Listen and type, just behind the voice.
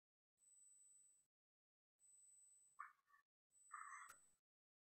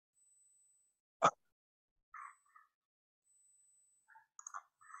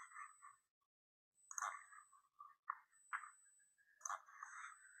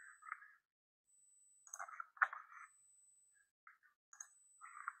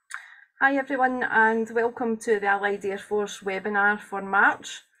Hi everyone and welcome to the Allied Air Force webinar for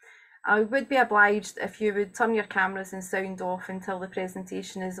March. I would be obliged if you would turn your cameras and sound off until the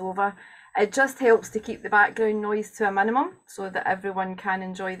presentation is over. It just helps to keep the background noise to a minimum so that everyone can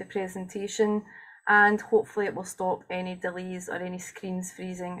enjoy the presentation, and hopefully it will stop any delays or any screens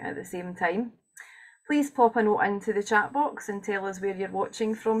freezing at the same time. Please pop a note into the chat box and tell us where you're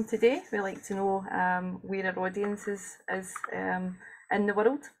watching from today. We like to know where our audience is in the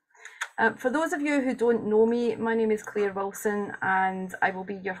world. For those of you who don't know me, my name is Claire Wilson and I will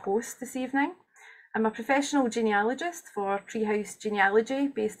be your host this evening. I'm a professional genealogist for Treehouse Genealogy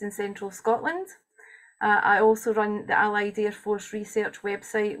based in central Scotland. I also run the Allied Air Force Research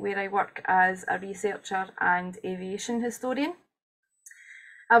website where I work as a researcher and aviation historian.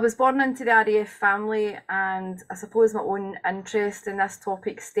 I was born into the RAF family, and I suppose my own interest in this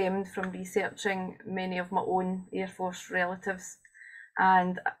topic stemmed from researching many of my own Air Force relatives.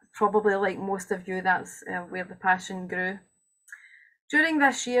 And probably like most of you, that's where the passion grew. During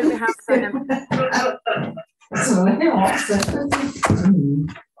this year, we have done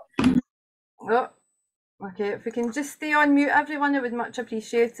okay, if we can just stay on mute, everyone, I would much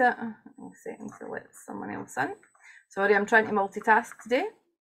appreciate it. I'll set to let someone else in. Sorry, I'm trying to multitask today.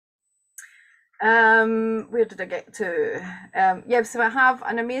 Where did I get to? Yeah, so I have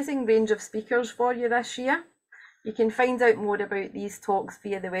an amazing range of speakers for you this year. You can find out more about these talks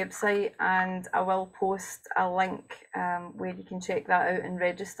via the website, and I will post a link where you can check that out and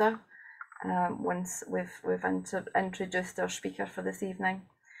register once we've introduced our speaker for this evening.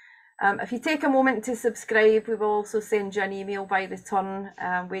 If you take a moment to subscribe, we will also send you an email by return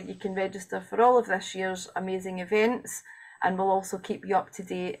where you can register for all of this year's amazing events, and we'll also keep you up to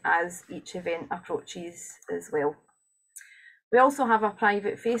date as each event approaches as well. We also have a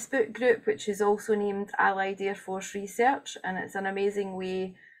private Facebook group, which is also named Allied Air Force Research, and it's an amazing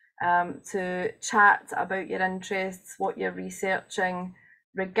way to chat about your interests, what you're researching,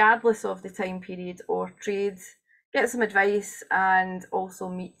 regardless of the time period or trade, get some advice, and also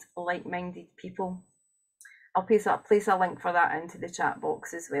meet like-minded people. I'll place a link for that into the chat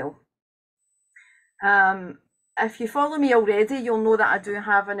box as well. If you follow me already, you'll know that I do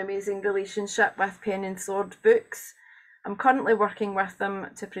have an amazing relationship with Pen and Sword Books. I'm currently working with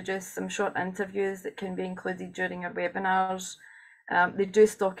them to produce some short interviews that can be included during our webinars. They do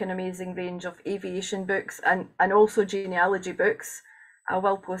stock an amazing range of aviation books and also genealogy books. I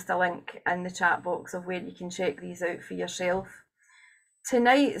will post a link in the chat box of where you can check these out for yourself.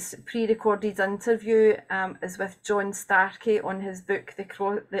 Tonight's pre-recorded interview is with John Starkey on his book, the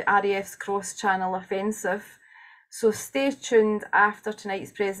RAFs Cross-Channel Offensive. So stay tuned after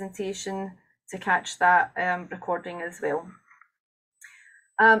tonight's presentation to catch that recording as well.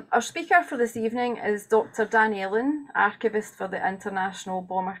 Our speaker for this evening is Dr Dan Ellin, Archivist for the International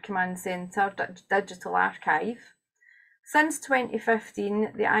Bomber Command Centre Digital Archive. Since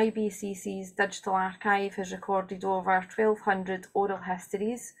 2015, the IBCC's Digital Archive has recorded over 1,200 oral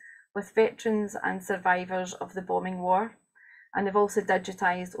histories with veterans and survivors of the bombing war, and they've also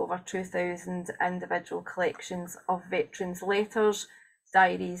digitised over 2,000 individual collections of veterans' letters,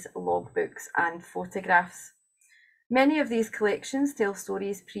 diaries, logbooks and photographs. Many of these collections tell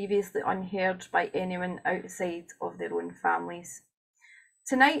stories previously unheard by anyone outside of their own families.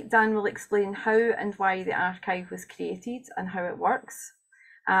 Tonight, Dan will explain how and why the archive was created and how it works.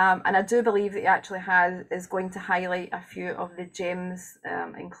 And I do believe that he actually is going to highlight a few of the gems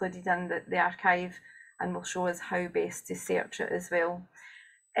included in the archive, and will show us how best to search it as well.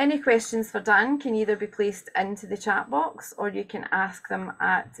 Any questions for Dan can either be placed into the chat box or you can ask them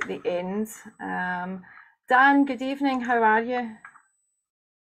at the end. Dan, good evening, how are you?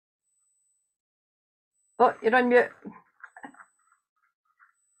 Oh, you're on mute.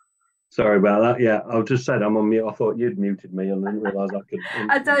 Sorry about that. Yeah, I just said I'm on mute. I thought you'd muted me and didn't realise I could.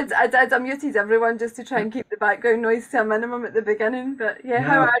 I did. I muted everyone just to try and keep the background noise to a minimum at the beginning. But yeah,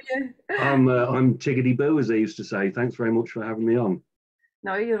 how are you? I'm chickadee boo, as I used to say. Thanks very much for having me on.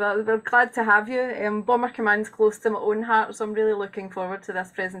 No, we're glad to have you. Bomber Command's close to my own heart, so I'm really looking forward to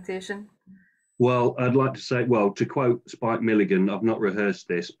this presentation. Well, I'd like to say, well, to quote Spike Milligan, I've not rehearsed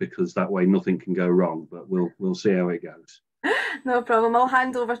this because that way nothing can go wrong, but we'll see how it goes. No problem. I'll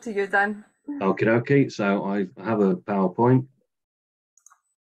hand over to you, Dan. Okie dokie. So I have a PowerPoint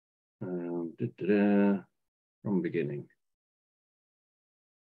from beginning.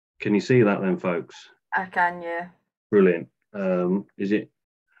 Can you see that then, folks? I can, yeah. Brilliant. Is it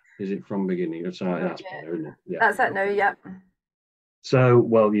from beginning? That's better, isn't it? Yeah. That's it now, yeah. So,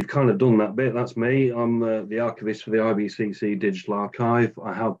 well, you've kind of done that bit. That's me. I'm the archivist for the IBCC Digital Archive.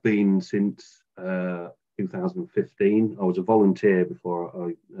 I have been since 2015. I was a volunteer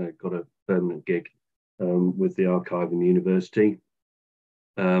before I got a permanent gig with the archive in the university.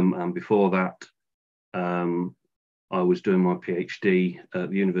 And before that, I was doing my PhD at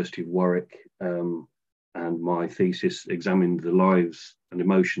the University of Warwick, and my thesis examined the lives and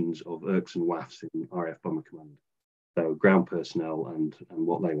emotions of ERCs and WAFs in RAF Bomber Command. So ground personnel and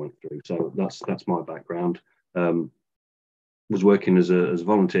what they went through. So that's my background. Was working as a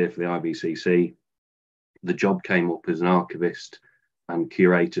volunteer for the IBCC. The job came up as an archivist and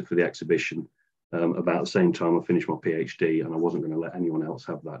curator for the exhibition about the same time I finished my PhD, and I wasn't going to let anyone else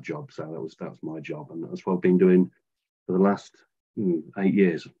have that job. So that was my job, and that's what I've been doing for the last 8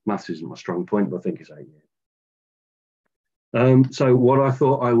 years. Maths isn't my strong point, but I think it's 8 years. So what I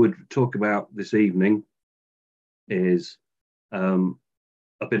thought I would talk about this evening is a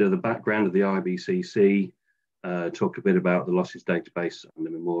bit of the background of the IBCC, talk a bit about the losses database and the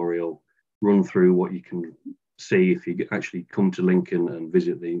memorial, run through what you can see if you actually come to Lincoln and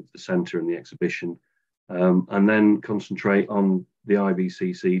visit the centre and the exhibition, and then concentrate on the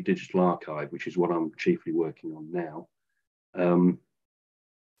IBCC Digital Archive, which is what I'm chiefly working on now.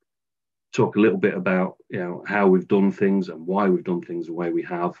 Talk a little bit about how we've done things and why we've done things the way we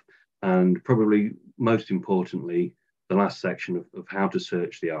have, and probably most importantly, the last section of how to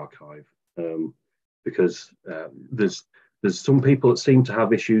search the archive, because there's some people that seem to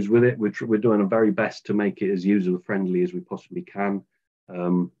have issues with it. We're doing our very best to make it as user friendly as we possibly can.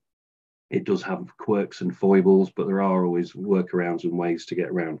 It does have quirks and foibles, but there are always workarounds and ways to get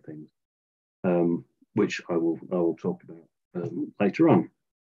around things, which I will talk about later on.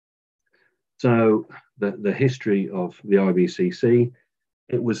 So the history of the IBCC,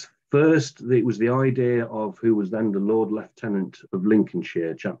 it was the idea of who was then the Lord Lieutenant of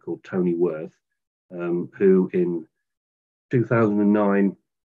Lincolnshire, a chap called Tony Worth, who in 2009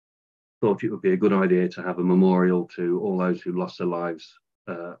 thought it would be a good idea to have a memorial to all those who lost their lives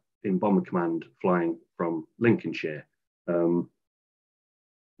in Bomber Command flying from Lincolnshire.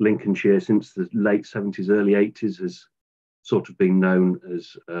 Lincolnshire, since the late 70s, early 80s, has sort of been known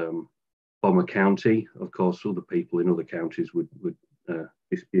as Bomber County. Of course, other people in other counties would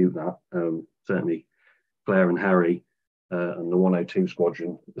dispute that. Certainly Claire and Harry and the 102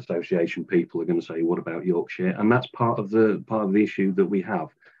 Squadron Association people are going to say, what about Yorkshire? And that's part of the issue that we have.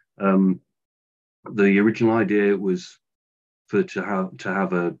 The original idea was to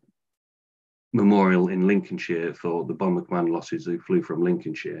have a memorial in Lincolnshire for the Bomber Command losses who flew from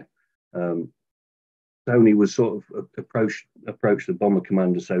Lincolnshire. Tony was sort of approached the Bomber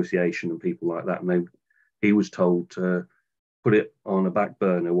Command Association and people like that, and he was told to put it on a back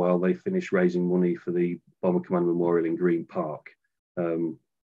burner while they finished raising money for the Bomber Command Memorial in Green Park.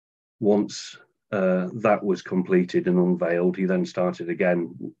 Once that was completed and unveiled, he then started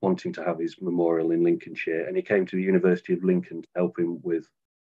again wanting to have his memorial in Lincolnshire, and he came to the University of Lincoln to help him with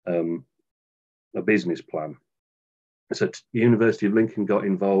a business plan. So the University of Lincoln got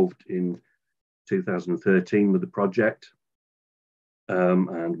involved in 2013 with the project,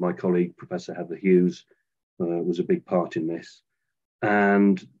 and my colleague Professor Heather Hughes was a big part in this,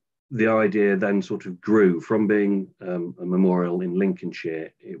 and the idea then sort of grew from being a memorial in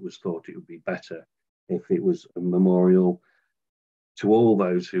Lincolnshire. It was thought it would be better if it was a memorial to all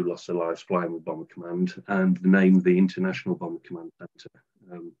those who lost their lives flying with Bomber Command, and the name the International Bomber Command Centre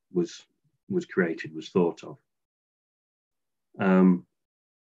was created, was thought of.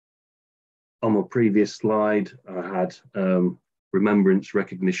 On my previous slide, I had remembrance,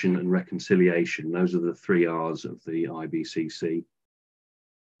 recognition, and reconciliation. Those are the 3 R's of the IBCC.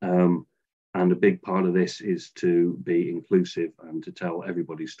 And a big part of this is to be inclusive and to tell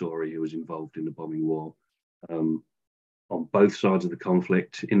everybody's story who was involved in the bombing war, on both sides of the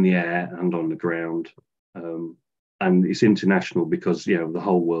conflict, in the air and on the ground. And it's international because the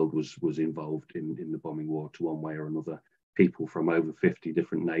whole world was involved in the bombing war to one way or another. People from over 50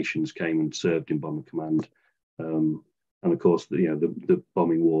 different nations came and served in Bomber Command. And of course, the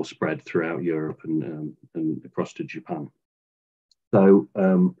bombing war spread throughout Europe and across to Japan. So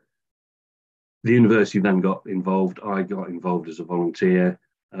the university then got involved. I got involved as a volunteer.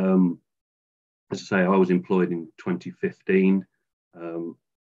 As I say, I was employed in 2015.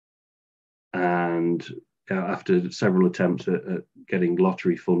 And after several attempts at getting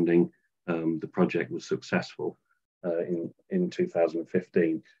lottery funding, the project was successful in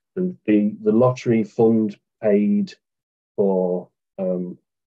 2015. The lottery fund paid for the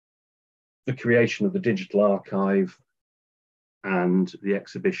creation of the digital archive and the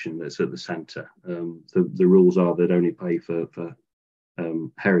exhibition that's at the centre. The rules are they'd only pay for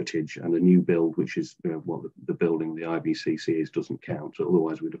heritage, and a new build, which is what the building the IBCC is, doesn't count.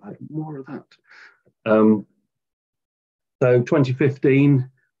 Otherwise, we'd have had more of that. So 2015,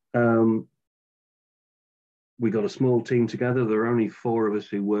 we got a small team together. There are only 4 of us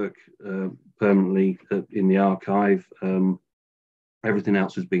who work permanently in the archive. Everything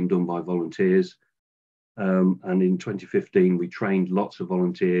else has been done by volunteers. And in 2015, we trained lots of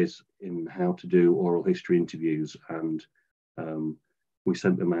volunteers in how to do oral history interviews, and we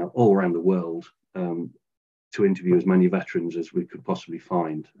sent them out all around the world to interview as many veterans as we could possibly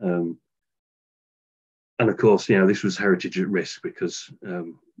find. And of course, this was heritage at risk because,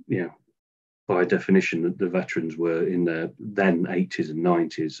 by definition, the veterans were in their then 80s and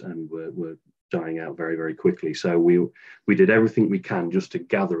 90s and were dying out very, very quickly. So we did everything we can just to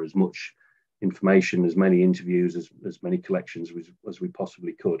gather as much information, as many interviews, as many collections as we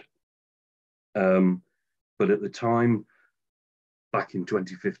possibly could. But at the time, back in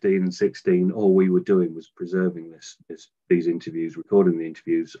 2015 and 16, all we were doing was preserving these interviews, recording the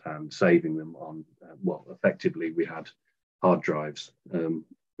interviews and saving them on, effectively we had hard drives,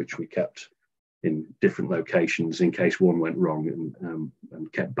 which we kept in different locations in case one went wrong, and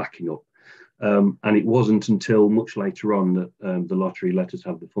kept backing up. And it wasn't until much later on that the lottery let us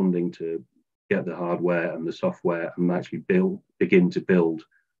have the funding to get the hardware and the software and actually begin to build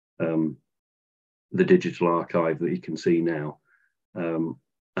the digital archive that you can see now.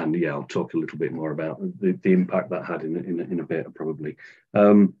 And yeah, I'll talk a little bit more about the impact that had in a bit, probably.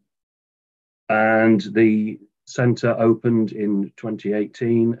 And the centre opened in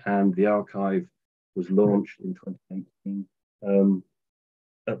 2018, and the archive was launched in 2018.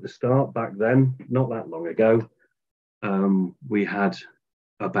 At the start, back then, not that long ago, we had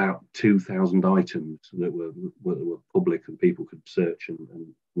about 2,000 items that were public and people could search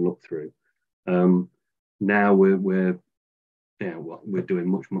and look through. Now we're doing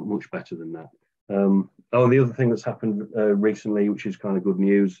much better than that. The other thing that's happened recently, which is kind of good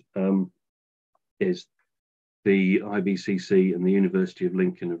news, is the IBCC and the University of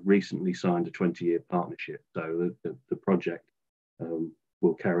Lincoln have recently signed a 20-year partnership. So the project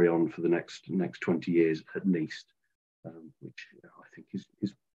will carry on for the next 20 years at least, which I think is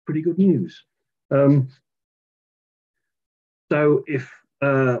pretty good news. So if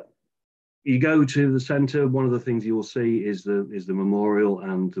you go to the centre, one of the things you will see is the memorial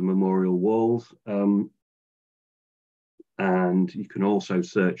and the memorial walls. And you can also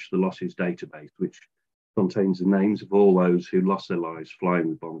search the losses database, which contains the names of all those who lost their lives flying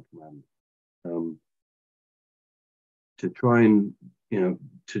with Bomber Command. To try and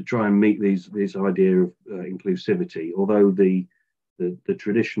meet this idea of inclusivity, although the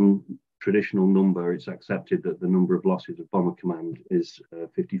traditional number, it's accepted that the number of losses of Bomber Command is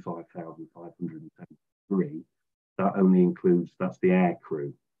 55,573. That only includes, that's the air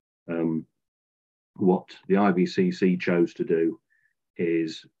crew. What the IBCC chose to do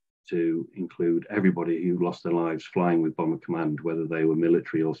is to include everybody who lost their lives flying with Bomber Command, whether they were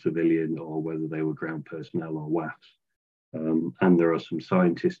military or civilian, or whether they were ground personnel or WAFs. And there are some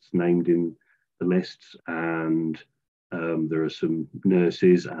scientists named in the lists, and there are some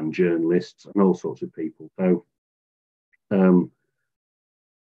nurses and journalists and all sorts of people. So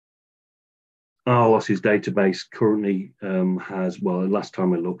our losses database currently has, well, last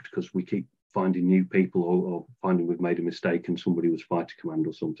time I looked, because we keep finding new people or finding we've made a mistake and somebody was fighter command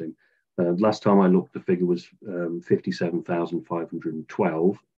or something. Last time I looked, the figure was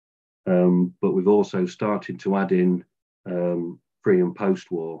 57,512. But we've also started to add in pre and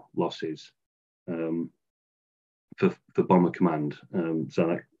post-war losses for Bomber Command. So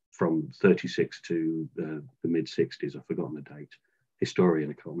like from 36 to the mid-60s, I've forgotten the date.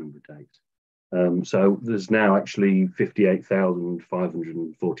 Historian, I can't remember the date. So there's now actually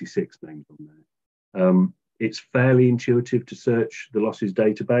 58,546 names on there. It's fairly intuitive to search the losses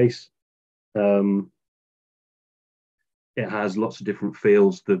database. It has lots of different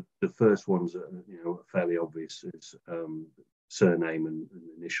fields. The first ones are fairly obvious. It's surname and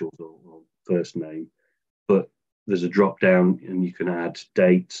initials or first name, but there's a drop down and you can add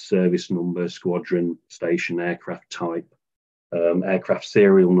date, service number, squadron, station, aircraft type, aircraft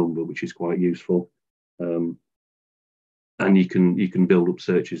serial number, which is quite useful. And you can build up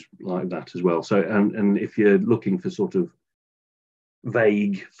searches like that as well. So and if you're looking for sort of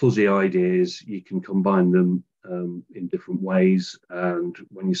vague, fuzzy ideas, you can combine them in different ways. And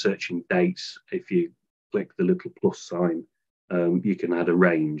when you're searching dates, if you click the little plus sign, you can add a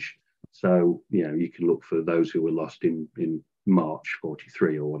range. So you can look for those who were lost in March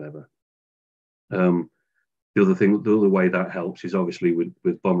 43 or whatever. The other way that helps is obviously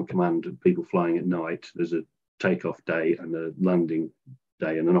with Bomber Command and people flying at night, there's a takeoff day and a landing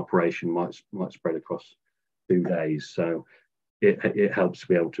day, and an operation might spread across 2 days. So it helps to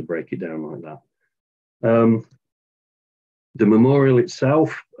be able to break it down like that. The memorial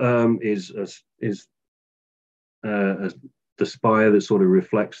itself is the spire that sort of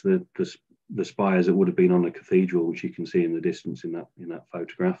reflects the spires that would have been on a cathedral, which you can see in the distance in that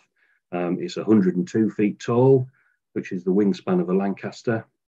photograph. It's 102 feet tall, which is the wingspan of a Lancaster.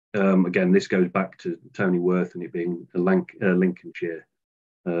 Again, this goes back to Tony Worth and it being a Lincolnshire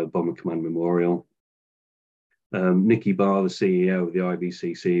Bomber Command Memorial. Nicky Barr, the CEO of the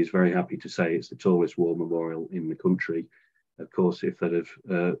IBCC, is very happy to say it's the tallest war memorial in the country. Of course, if they'd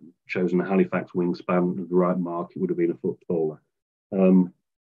have chosen a Halifax wingspan of the right mark, it would have been a foot taller.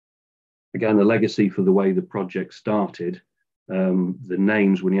 Again, the legacy for the way the project started, the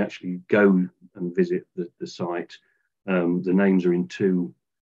names, when you actually go and visit the site, the names are in two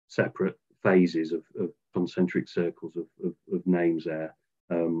separate phases of concentric circles of names there.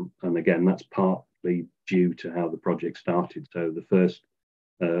 And again, that's partly due to how the project started. So the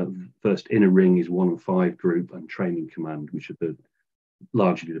first inner ring is 1 and 5 group and training command, which are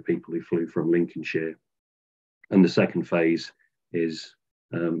largely the people who flew from Lincolnshire. And the second phase is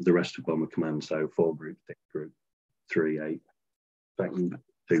the rest of Bomber Command, so 4 group, 6 group, 3, 8, second,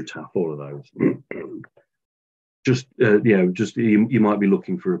 2 TAF, all of those. You might be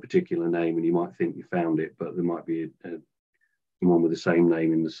looking for a particular name and you might think you found it, but there might be someone with the same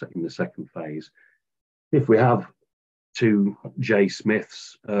name in the second phase. If we have 2 J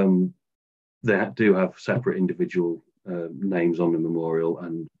Smiths, they do have separate individual names on the memorial,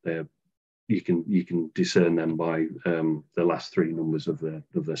 and you can discern them by the last 3 numbers of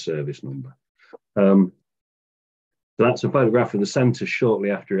their service number. So that's a photograph of the centre shortly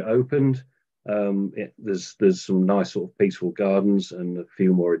after it opened. There's some nice sort of peaceful gardens and a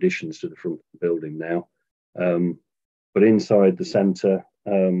few more additions to the front of the building now. But inside the centre,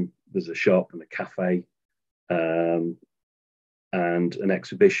 there's a shop and a cafe and an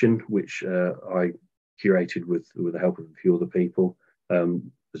exhibition, which I curated with the help of a few other people.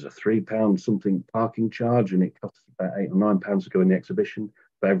 There's a £3 something parking charge, and it costs about £8 or £9 to go in the exhibition,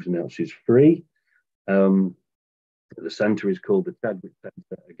 but everything else is free. The centre is called the Chadwick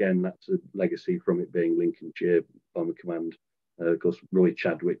Centre. Again, that's a legacy from it being Lincolnshire Bomber Command. Of course, Roy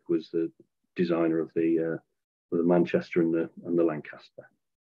Chadwick was the designer of the Manchester and the Lancaster.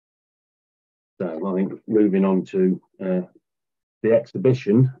 So I think moving on to the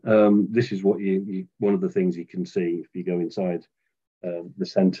exhibition, this is what one of the things you can see if you go inside the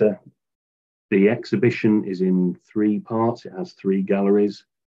centre. The exhibition is in 3 parts. It has 3 galleries.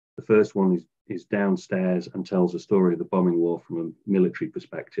 The first one is downstairs and tells the story of the bombing war from a military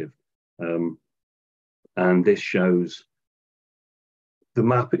perspective. And this shows the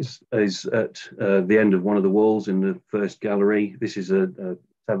map is at the end of one of the walls in the first gallery. This is a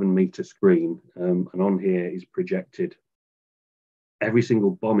 7-metre screen, and on here is projected every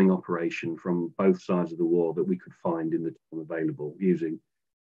single bombing operation from both sides of the war that we could find in the time available using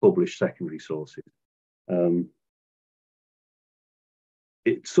published secondary sources.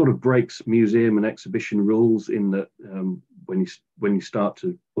 It sort of breaks museum and exhibition rules in that when you start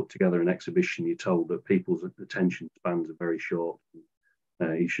to put together an exhibition, you're told that people's attention spans are very short.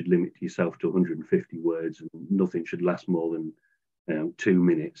 You should limit yourself to 150 words, and nothing should last more than 2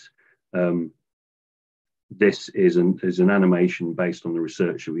 minutes. This is an animation based on the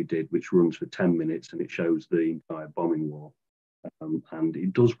research that we did, which runs for 10 minutes, and it shows the entire bombing war. And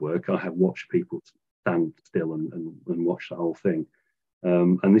it does work. I have watched people stand still and watch the whole thing.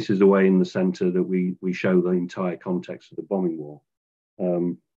 And this is the way in the centre that we show the entire context of the bombing war.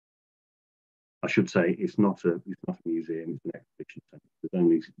 I should say it's not a museum; it's an exhibition centre.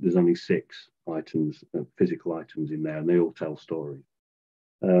 There's only 6 items, physical items in there, and they all tell stories.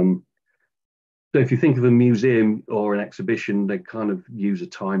 So if you think of a museum or an exhibition, they kind of use a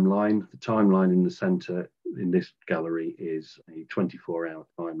timeline. The timeline in the centre in this gallery is a 24-hour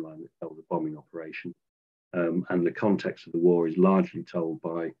timeline that tells a bombing operation. And the context of the war is largely told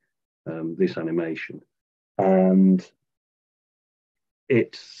by this animation, and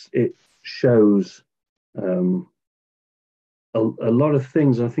it shows a lot of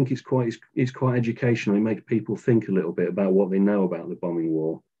things. I think it's quite educational. It makes people think a little bit about what they know about the bombing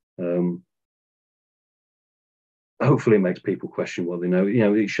war. Hopefully, it makes people question what they know.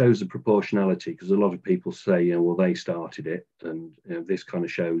 It shows the proportionality, because a lot of people say, well, they started it, and this kind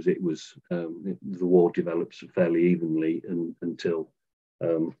of shows it was the war develops fairly evenly until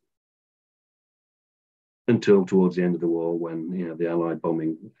towards the end of the war, when the Allied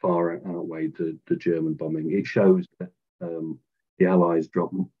bombing far outweighed the German bombing. It shows that the Allies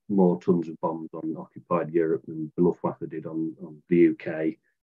dropped more tons of bombs on occupied Europe than the Luftwaffe did on the UK.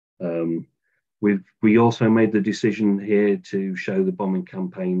 We also made the decision here to show the bombing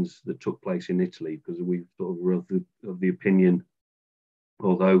campaigns that took place in Italy, because we sort of were of the opinion,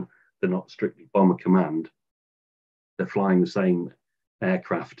 although they're not strictly bomber command, they're flying the same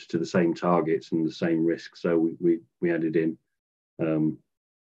aircraft to the same targets and the same risk. So we added in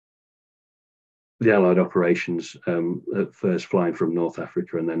the Allied operations, at first flying from North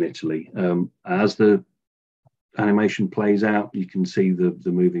Africa and then Italy. As the animation plays out, you can see the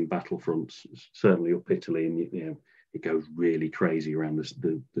moving battlefronts, certainly up Italy, and you know, it goes really crazy around the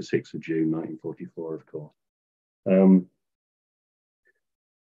 6th of June 1944, of course.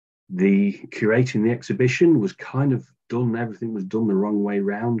 The curating the exhibition was kind of done, everything was done the wrong way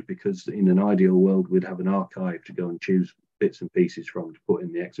round, because in an ideal world we'd have an archive to go and choose bits and pieces from to put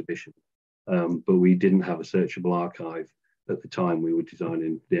in the exhibition, but we didn't have a searchable archive at the time we were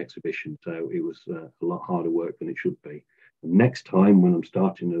designing the exhibition, so it was a lot harder work than it should be. And next time when I'm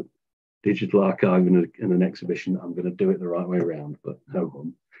starting a digital archive and an exhibition, I'm going to do it the right way around, but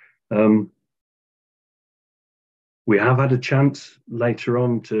no harm. We have had a chance later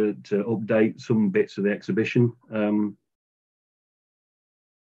on to update some bits of the exhibition,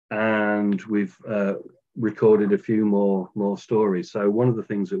 and we've recorded a few more stories. So one of the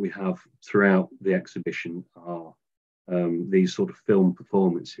things that we have throughout the exhibition are these sort of film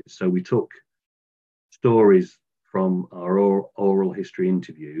performances. So we took stories from our oral history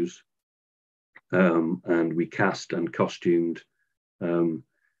interviews, and we cast and costumed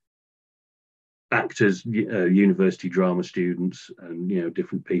actors, university drama students, and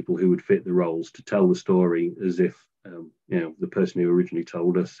different people who would fit the roles to tell the story as if the person who originally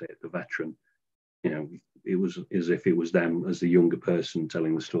told us it, the veteran, it was as if it was them as the younger person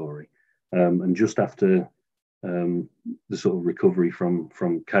telling the story. And just after the sort of recovery from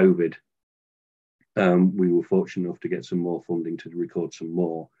COVID, we were fortunate enough to get some more funding to record some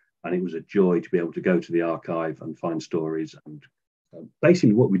more, and it was a joy to be able to go to the archive and find stories. And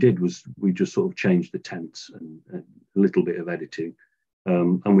basically what we did was we just sort of changed the tense and a little bit of editing,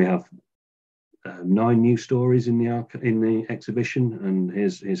 and we have 9 new stories in the exhibition, and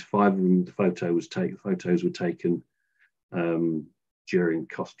here's 5 of them. The photos were taken during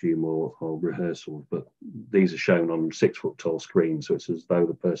costume or rehearsal, but these are shown on 6-foot tall screens, so it's as though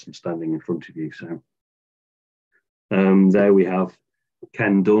the person's standing in front of you. So there we have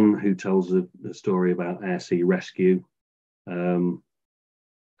Ken Dunn, who tells a story about air sea rescue.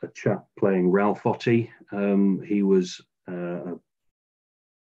 A chap playing Ralph Otti, he was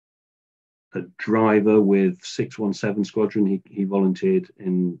a driver with 617 Squadron. He volunteered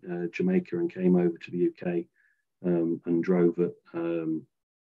in Jamaica and came over to the UK and drove at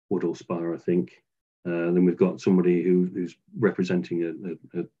Woodall Spa, I think. Then we've got somebody who's representing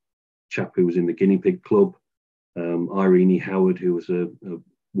a chap who was in the Guinea Pig Club. Irene Howard, who was a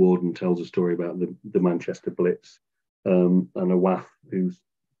warden, tells a story about the Manchester Blitz. And a WAF who's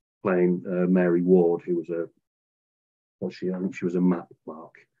playing Mary Ward, who was I think she was a map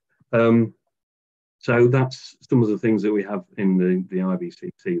mark. So that's some of the things that we have in the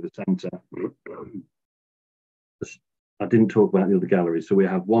IBCC, the centre. I didn't talk about the other galleries. So we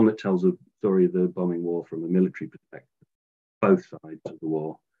have one that tells a story of the bombing war from a military perspective, both sides of the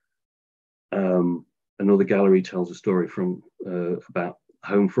war. Another gallery tells a story from about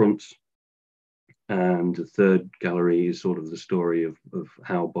home fronts. And the third gallery is sort of the story of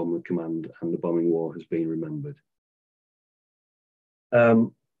how Bomber Command and the bombing war has been remembered.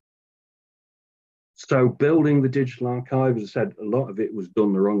 So building the digital archive, as I said, a lot of it was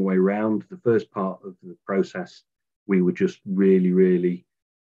done the wrong way around. The first part of the process, we were just really, really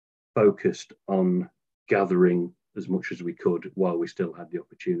focused on gathering as much as we could while we still had the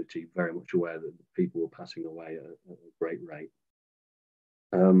opportunity, very much aware that people were passing away at a great rate.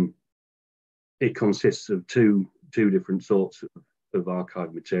 It consists of two different sorts of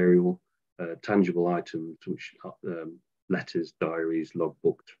archive material, tangible items, which are letters, diaries,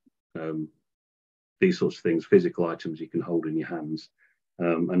 logbooks, these sorts of things, physical items you can hold in your hands,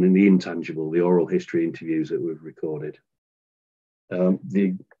 and in the intangible, the oral history interviews that we've recorded.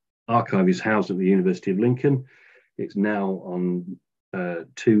 The archive is housed at the University of Lincoln. It's now on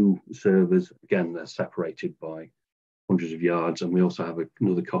 2 servers. Again, they're separated by hundreds of yards, and we also have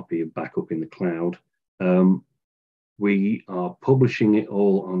another copy of backup in the cloud. We are publishing it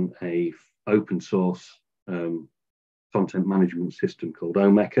all on a open source content management system called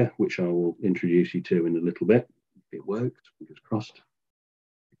Omeka, which I will introduce you to in a little bit. If it works, fingers crossed.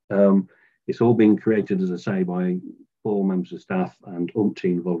 It's all being created, as I say, by 4 members of staff and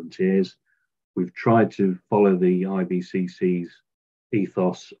umpteen volunteers. We've tried to follow the IBCC's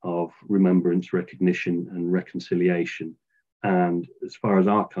ethos of remembrance, recognition, and reconciliation. And as far as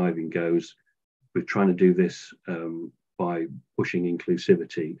archiving goes, we're trying to do this by pushing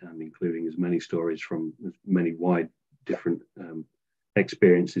inclusivity and including as many stories from as many wide different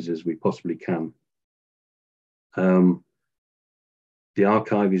experiences as we possibly can. The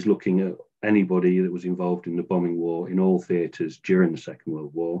archive is looking at anybody that was involved in the bombing war in all theatres during the Second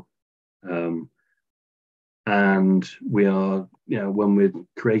World War. And we are, when we're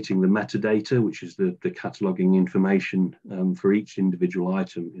creating the metadata, which is the cataloguing information for each individual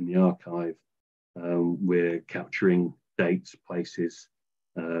item in the archive, we're capturing dates, places,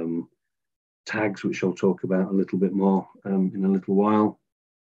 tags, which I'll talk about a little bit more in a little while.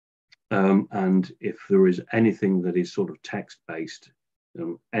 And if there is anything that is sort of text-based,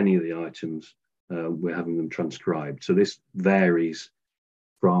 any of the items, we're having them transcribed. So this varies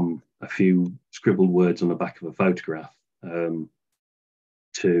from a few scribbled words on the back of a photograph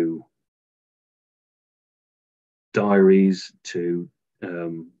to diaries, to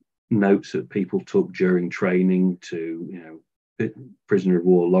notes that people took during training, to prisoner of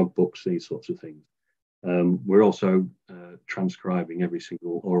war logbooks, these sorts of things. We're also transcribing every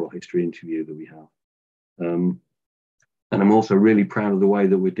single oral history interview that we have. And I'm also really proud of the way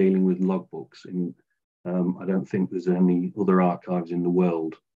that we're dealing with logbooks. I don't think there's any other archives in the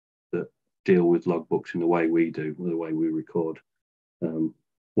world that deal with logbooks in the way we do, the way we record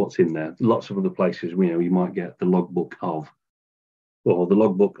what's in there. Lots of other places, you might get the logbook of, or the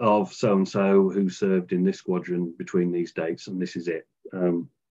logbook of so-and-so who served in this squadron between these dates, and this is it. But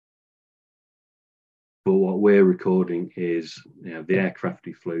what we're recording is, the aircraft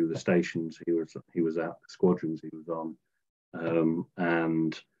he flew, the stations he was at, the squadrons he was on,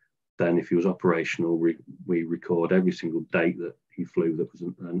 and then if he was operational, we record every single date that he flew that was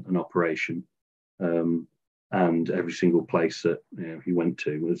an operation, and every single place that he went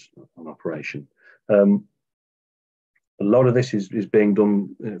to was an operation. A lot of this is being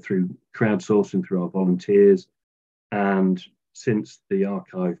done through crowdsourcing, through our volunteers, and since the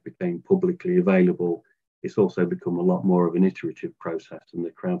archive became publicly available, it's also become a lot more of an iterative process, and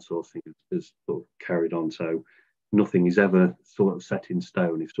the crowdsourcing has sort of carried on. So nothing is ever sort of set in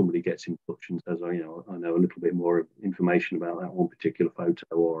stone. If somebody gets in touch and says, I know a little bit more information about that one particular photo,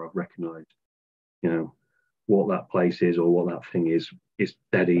 or I've recognised, what that place is or what that thing is, it's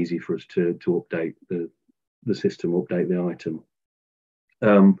dead easy for us to update the system, update the item.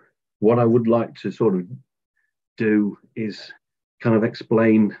 What I would like to sort of do is kind of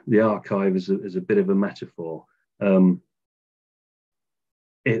explain the archive as a bit of a metaphor.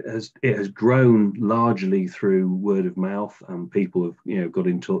 It has grown largely through word of mouth, and people have got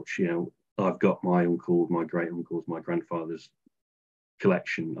in touch. I've got my uncles, my great uncles, my grandfather's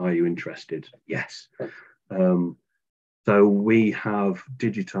collection. Are you interested? Yes. So we have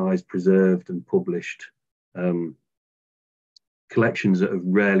digitised, preserved, and published collections that have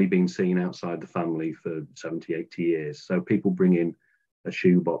rarely been seen outside the family for 70, 80 years. So people bring in a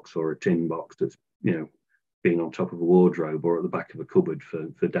shoebox or a tin box that's been on top of a wardrobe or at the back of a cupboard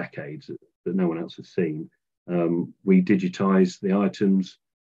for decades that no one else has seen. We digitise the items.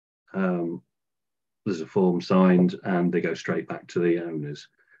 There's a form signed, and they go straight back to the owners.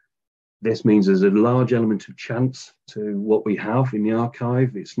 This means there's a large element of chance to what we have in the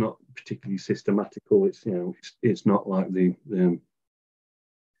archive. It's not particularly systematical. It's not like the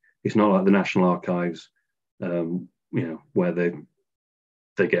National Archives, where they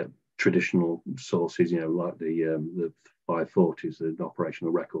get traditional sources, like the 540s, the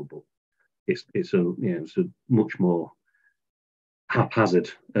operational record book. It's a much more haphazard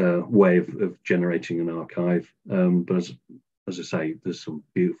way of generating an archive. But as I say, there's some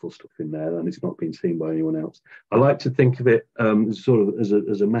beautiful stuff in there, and it's not been seen by anyone else. I like to think of it sort of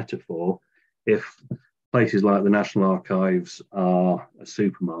as a metaphor. If places like the National Archives are a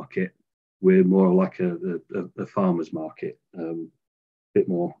supermarket, we're more like a farmer's market, a bit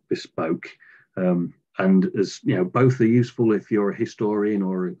more bespoke. And as both are useful if you're a historian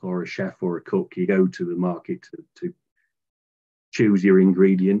or a chef or a cook. You go to the market to choose your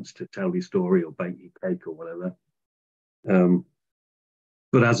ingredients, to tell your story or bake your cake or whatever.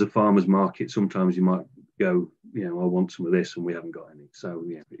 But as a farmer's market, sometimes you might go, I want some of this, and we haven't got any. So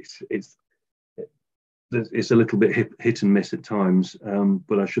it's a little bit hit and miss at times.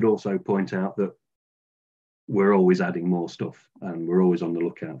 But I should also point out that we're always adding more stuff, and we're always on the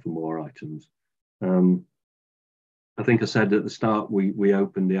lookout for more items. I think I said at the start, we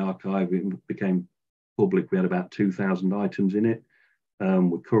opened the archive, it became public. We had about 2,000 items in it.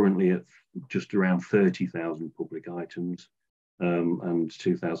 We're currently at just around 30,000 public items, and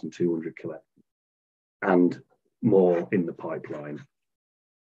 2,200 collected, and more in the pipeline.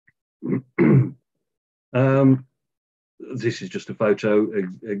 this is just a photo,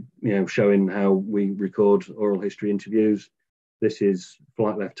 showing how we record oral history interviews. This is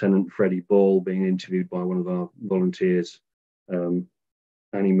Flight Lieutenant Freddie Ball being interviewed by one of our volunteers, Annie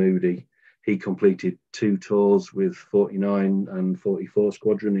Moody. He completed 2 tours with 49 and 44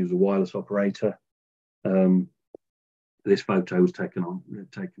 Squadron. He was a wireless operator. This photo was taken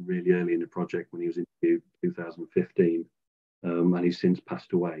really early in the project when he was interviewed in 2015, and he's since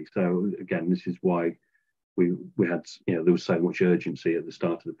passed away. So again, this is why we had, there was so much urgency at the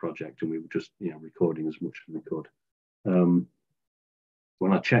start of the project, and we were just recording as much as we could.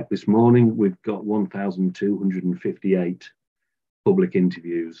 When I checked this morning, we've got 1,258 public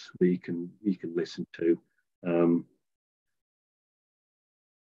interviews that you can listen to.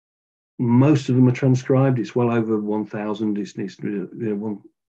 Most of them are transcribed. It's well over 1,000. It's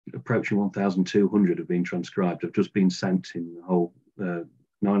approaching 1,200 have been transcribed. Have just been sent in the whole 9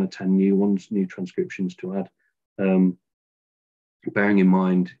 or 10 new transcriptions to add. Bearing in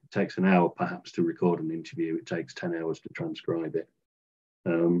mind, it takes an hour perhaps to record an interview. It takes 10 hours to transcribe it.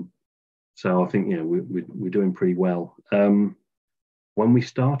 So I think we're doing pretty well. When we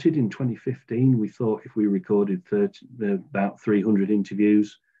started in 2015, we thought if we recorded about 300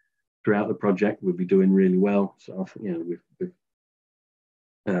 interviews throughout the project, we'd be doing really well. So I think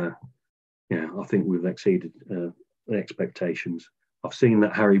I think we've exceeded the expectations. I've seen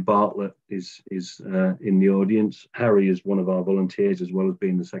that Harry Bartlett is in the audience. Harry is one of our volunteers, as well as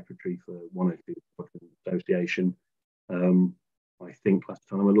being the secretary for 102 Association. I think last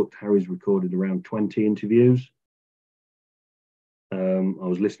time I looked, Harry's recorded around 20 interviews. I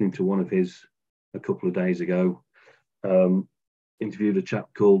was listening to one of his a couple of days ago. Interviewed a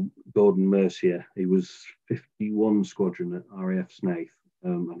chap called Gordon Mercier. He was 51 Squadron at RAF Snaith,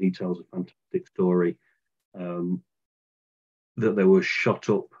 and he tells a fantastic story that they were shot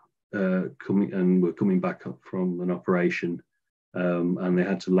up were coming back up from an operation, and they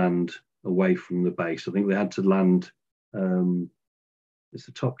had to land away from the base. I think they had to land, it's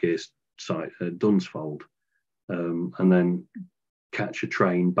the Top Gear site, Dunsfold, and then catch a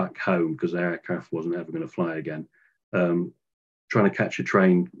train back home because their aircraft wasn't ever going to fly again. Trying to catch a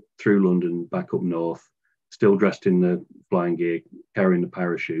train through London back up north, still dressed in the flying gear, carrying the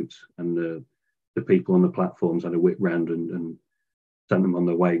parachutes, and the people on the platforms had a whip round and sent them on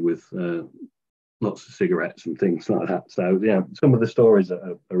their way with lots of cigarettes and things like that. So yeah, some of the stories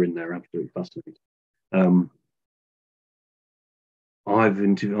that are in there are absolutely fascinating. I've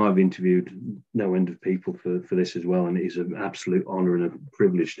interviewed no end of people for this as well, and it is an absolute honour and a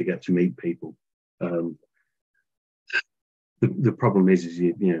privilege to get to meet people. The problem is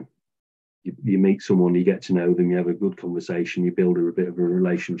you meet someone, you get to know them, you have a good conversation, you build a bit of a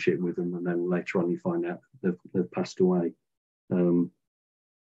relationship with them, and then later on you find out they've passed away.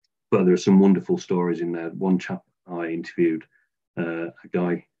 But there are some wonderful stories in there. One chap I interviewed, a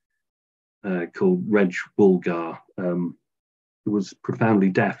guy called Reg Bulgar, who was profoundly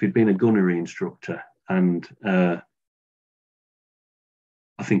deaf. He'd been a gunnery instructor, and I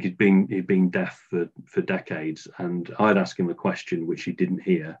think he'd been deaf for decades. And I'd ask him a question which he didn't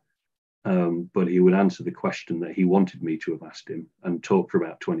hear, but he would answer the question that he wanted me to have asked him and talk for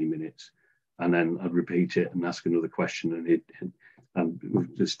about 20 minutes. And then I'd repeat it and ask another question, and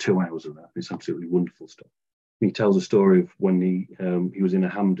there's 2 hours of that. It's absolutely wonderful stuff. He tells a story of when he was in a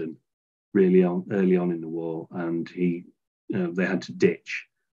Hampden early on in the war, and they had to ditch.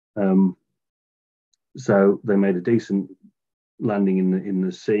 So they made a decent landing in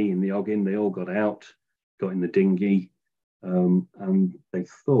the sea, in the Oggin. They all got out, got in the dinghy, and they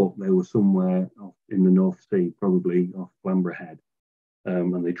thought they were somewhere off in the North Sea, probably off Flamborough Head.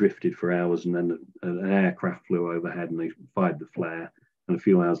 And they drifted for hours, and then an aircraft flew overhead and they fired the flare, and a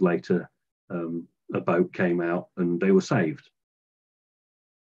few hours later a boat came out and they were saved.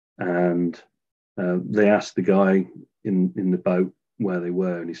 And they asked the guy in the boat where they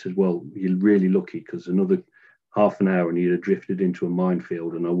were, and he said, well, you're really lucky, because another half an hour and you'd have drifted into a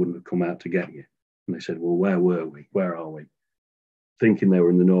minefield and I wouldn't have come out to get you. And they said, well, where were we? Where are we? Thinking they were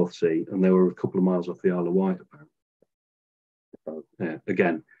in the North Sea, and they were a couple of miles off the Isle of Wight, apparently.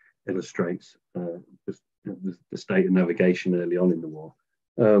 Again, illustrates just the state of navigation early on in the war.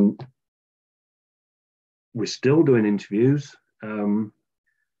 We're still doing interviews.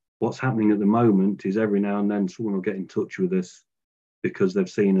 What's happening at the moment is every now and then someone will get in touch with us because they've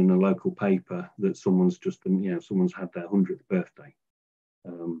seen in a local paper that someone's had their 100th birthday.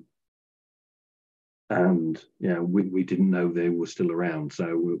 And we didn't know they were still around.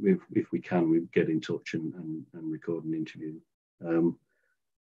 So if we can, we get in touch and record an interview.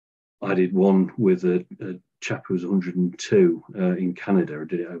 I did one with a chap who was 102 in Canada. I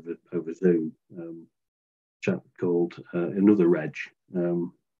did it over Zoom. chap called another Reg.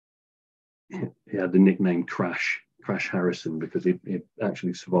 He had the nickname Crash Harrison because he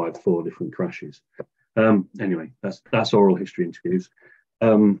actually survived 4 different crashes. Anyway, that's oral history interviews.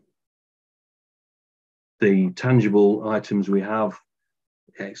 The tangible items we have,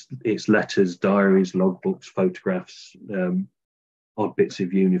 it's letters, diaries, logbooks, photographs, odd bits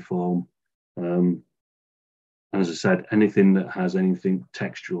of uniform. As I said, anything that has anything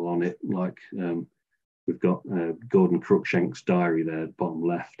textual on it, like we've got Gordon Cruikshank's diary there, bottom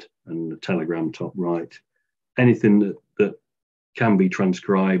left, and the telegram top right. Anything that can be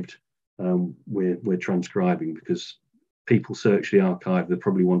transcribed, we're transcribing, because people search the archive, they're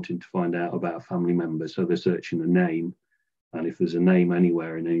probably wanting to find out about a family member, so they're searching a name. And if there's a name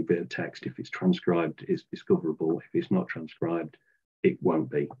anywhere in any bit of text, if it's transcribed, it's discoverable. If it's not transcribed, it won't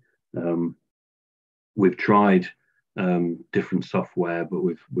be. We've tried different software, but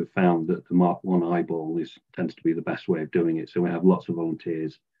we've found that the Mark 1 eyeball tends to be the best way of doing it. So we have lots of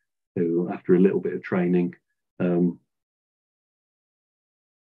volunteers who, after a little bit of training,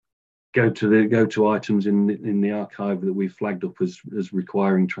 go to items in the archive that we've flagged up as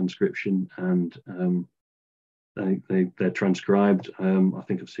requiring transcription, and they're transcribed. I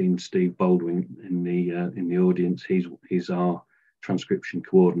think I've seen Steve Baldwin in the audience. He's our transcription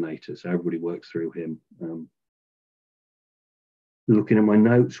coordinator, so everybody works through him. Looking at my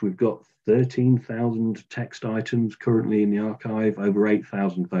notes, we've got 13,000 text items currently in the archive. Over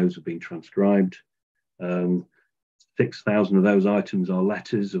 8,000 of those have been transcribed. 6,000 of those items are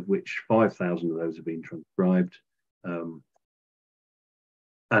letters, of which 5,000 of those have been transcribed. And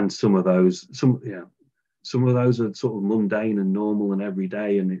some of those are sort of mundane and normal and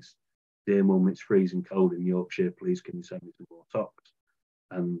everyday, and it's, dear mum, it's freezing cold in Yorkshire, please can you send me some more socks?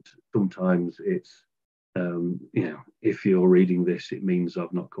 And sometimes it's, if you're reading this, it means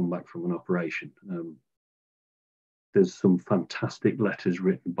I've not come back from an operation. There's some fantastic letters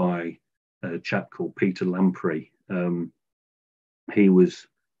written by a chap called Peter Lamprey. He was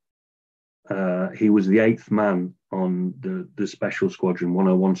the 8th man on the special squadron,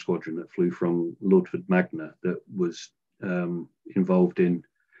 101 squadron, that flew from Ludford Magna, that was involved in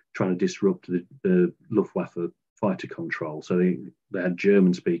trying to disrupt the Luftwaffe fighter control. So they had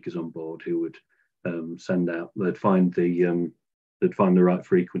German speakers on board who would send out, they'd find the right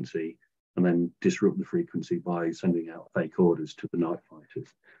frequency and then disrupt the frequency by sending out fake orders to the night fighters.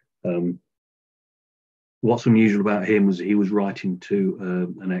 What's unusual about him was he was writing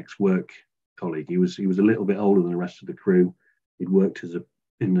to an ex-work colleague. He was a little bit older than the rest of the crew. He'd worked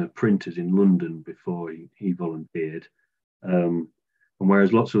in the printers in London before he volunteered. And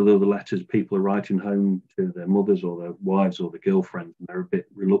whereas lots of other letters, people are writing home to their mothers or their wives or their girlfriends, and they're a bit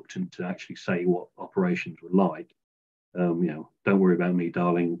reluctant to actually say what operations were like. Don't worry about me,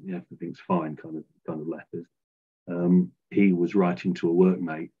 darling. Everything's fine, kind of letters. He was writing to a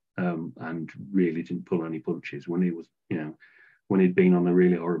workmate and really didn't pull any punches. When he'd been on a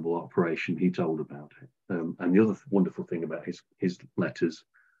really horrible operation, he told about it. And the other wonderful thing about his letters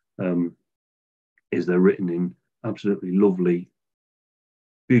is they're written in absolutely lovely,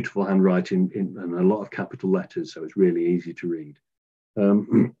 beautiful handwriting and a lot of capital letters, so it's really easy to read.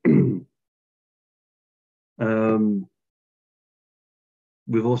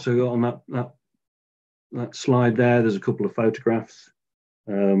 We've also got on that slide there's a couple of photographs.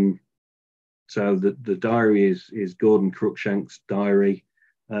 So the diary is Gordon Cruikshank's diary.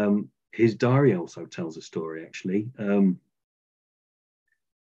 His diary also tells a story, actually.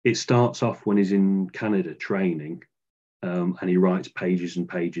 It starts off when he's in Canada training, and he writes pages and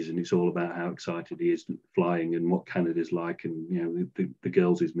pages, and it's all about how excited he is flying and what Canada's like, and the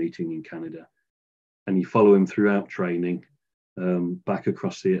girls he's meeting in Canada. And you follow him throughout training, back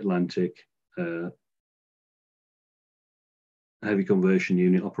across the Atlantic, heavy conversion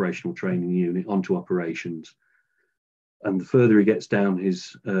unit, operational training unit, onto operations. And the further he gets down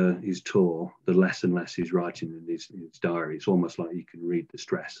his tour, the less and less he's writing in his diary. It's almost like you can read the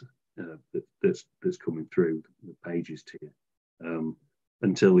stress that's coming through the pages to you,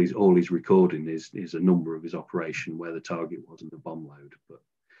 until all he's recording is a number of his operation, where the target was and the bomb load. But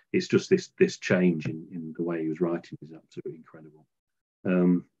it's just this change in the way he was writing is absolutely incredible.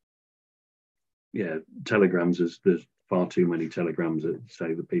 Telegrams, there's far too many telegrams that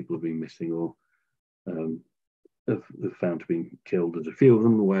say that people have been missing or have found to be killed. There's a few of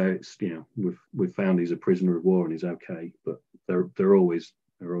them where it's, we've found he's a prisoner of war and he's okay, but they're always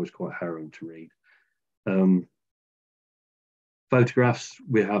quite harrowing to read. Photographs,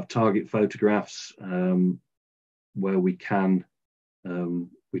 we have target photographs where we can.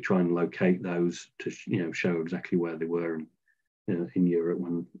 We try and locate those to show exactly where they were in Europe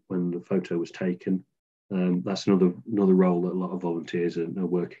when the photo was taken. That's another role that a lot of volunteers are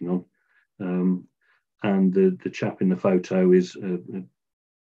working on. And the chap in the photo is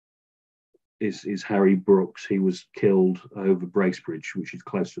Harry Brooks. He was killed over Bracebridge, which is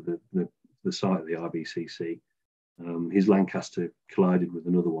close to the site of the IBCC. His Lancaster collided with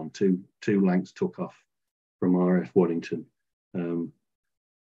another one. Two Lancs took off from RF Waddington,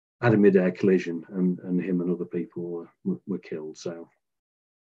 had a mid-air collision, and him and other people were killed. So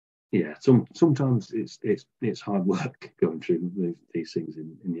yeah, sometimes it's hard work going through these things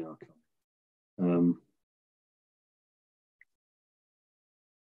in the archive.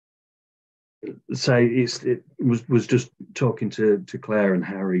 So it was just talking to Claire and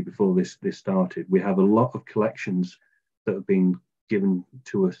Harry before this started. We have a lot of collections that have been given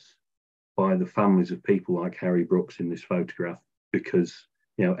to us by the families of people like Harry Brooks in this photograph, because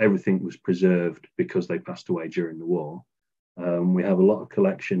everything was preserved because they passed away during the war. We have a lot of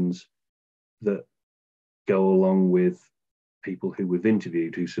collections that go along with people who we've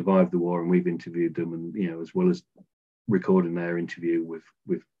interviewed who survived the war, and we've interviewed them, and as well as recording their interview,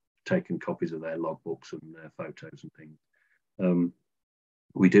 we've taken copies of their logbooks and their photos and things.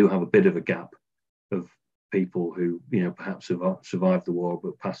 We do have a bit of a gap of people who perhaps have survived the war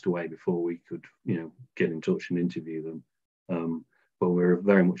but passed away before we could get in touch and interview them. But we're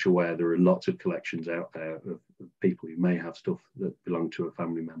very much aware there are lots of collections out there of people who may have stuff that belong to a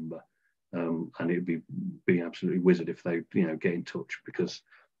family member, and it'd be absolutely wizard if they get in touch, because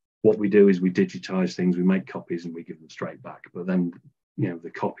what we do is we digitize things, we make copies and we give them straight back, but then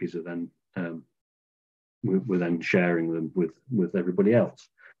the copies are then we're then sharing them with everybody else,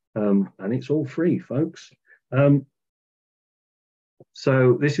 and it's all free, folks.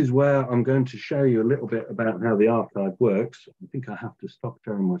 So this is where I'm going to show you a little bit about how the archive works. I think I have to stop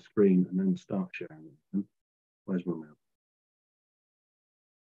sharing my screen and then start sharing it. Where's my mouse?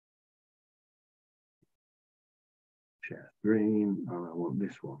 Share screen, and I want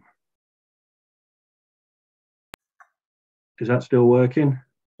this one. Is that still working?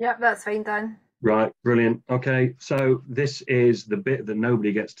 Yep, that's fine, Dan. Right, brilliant. Okay, so this is the bit that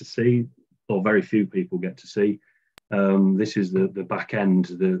nobody gets to see, or very few people get to see. This is the back end,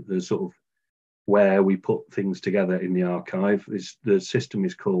 the sort of where we put things together in the archive. The system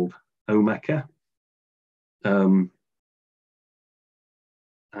is called Omeka. And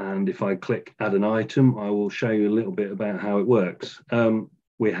if I click add an item, I will show you a little bit about how it works.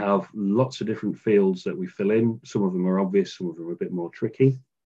 We have lots of different fields that we fill in. Some of them are obvious, some of them are a bit more tricky.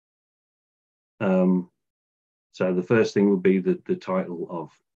 So the first thing would be the title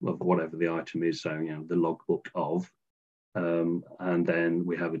of whatever the item is, so the logbook of, and then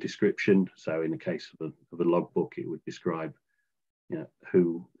we have a description. So in the case of a logbook, it would describe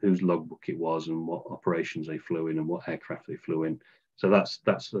whose logbook it was and what operations they flew in and what aircraft they flew in. So that's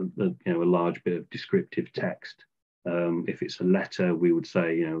a large bit of descriptive text. If it's a letter, we would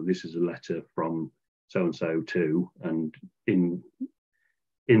say this is a letter from so and so to, and in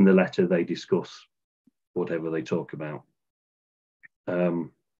the letter they discuss whatever they talk about.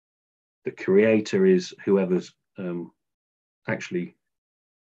 The creator is whoever's actually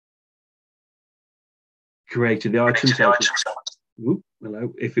created the item.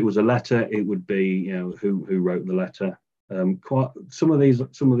 Hello. If it was a letter, it would be who wrote the letter. Some of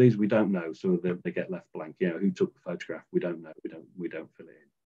these we don't know. Some of them they get left blank. Who took the photograph? We don't know. We don't fill it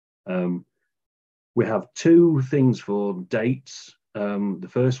in. We have two things for dates. The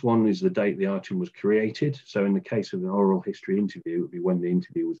first one is the date the item was created. So in the case of an oral history interview, it would be when the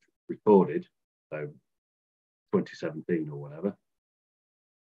interview was recorded, so 2017 or whatever.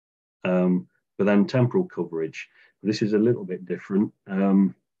 But then temporal coverage. This is a little bit different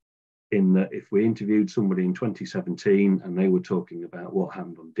in that if we interviewed somebody in 2017 and they were talking about what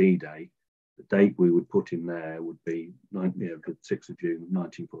happened on D-Day, the date we would put in there would be the 6th of June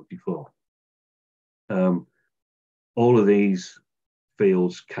 1944. All of these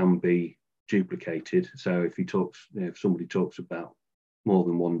fields can be duplicated. So if somebody talks about more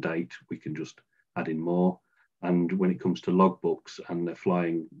than one date, we can just add in more. And when it comes to logbooks and they're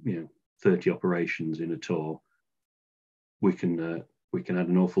flying 30 operations in a tour, we can add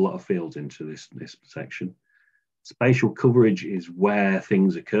an awful lot of fields into this section. Spatial coverage is where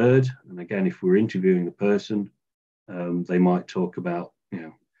things occurred, and again, if we're interviewing a person, they might talk about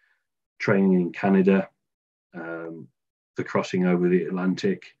training in Canada, the crossing over the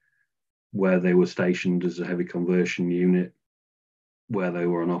Atlantic, where they were stationed as a heavy conversion unit, where they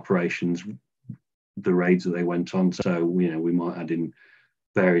were on operations, the raids that they went on. So we might add in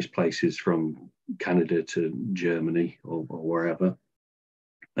various places from Canada to Germany or wherever.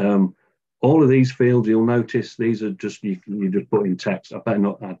 All of these fields, you'll notice these are just you just put in text. I better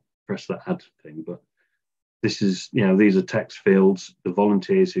not press that add thing, but this is, these are text fields. The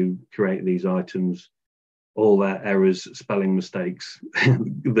volunteers who create these items, all their errors, spelling mistakes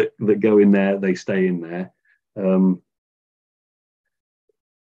that go in there, they stay in there.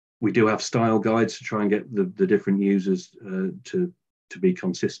 We do have style guides to try and get the different users to be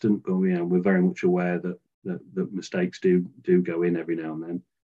consistent, but we're very much aware that mistakes do go in every now and then.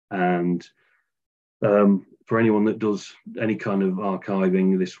 And for anyone that does any kind of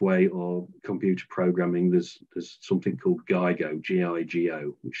archiving this way or computer programming, there's something called GIGO,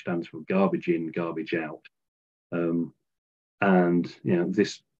 G-I-G-O, which stands for garbage in, garbage out. And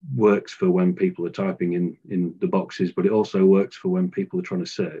this works for when people are typing in the boxes, but it also works for when people are trying to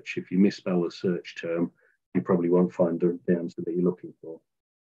search. If you misspell a search term, you probably won't find the answer that you're looking for.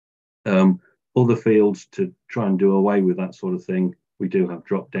 Other fields to try and do away with that sort of thing, we do have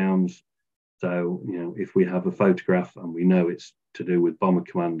drop downs. So, if we have a photograph and we know it's to do with bomber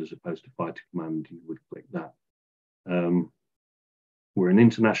command as opposed to fighter command, you would click that. We're an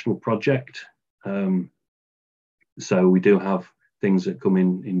international project. So we do have things that come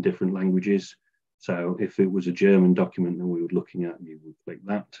in different languages. So if it was a German document that we were looking at, you would click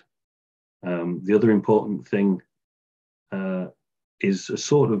that. The other important thing is a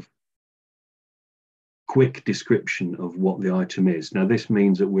sort of quick description of what the item is. Now, this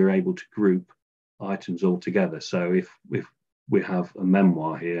means that we're able to group items all together. So if we have a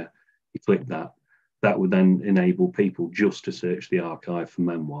memoir here, you click that, that would then enable people just to search the archive for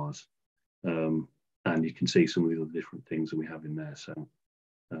memoirs. And you can see some of the other different things that we have in there. So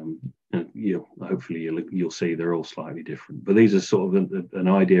hopefully you'll see they're all slightly different. But these are sort of an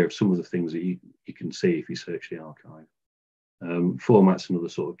idea of some of the things that you can see if you search the archive. Format's another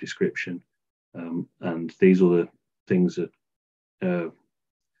sort of description. And these are the things that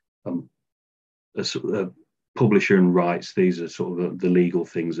a publisher and rights, these are sort of the legal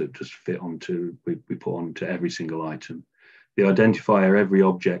things that just fit onto, we put onto every single item. The identifier, every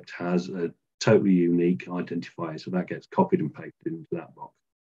object has a totally unique identifier, so that gets copied and pasted into that box.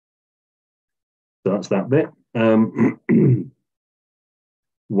 So that's that bit.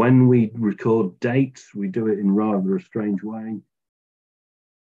 When we record dates, we do it in rather a strange way.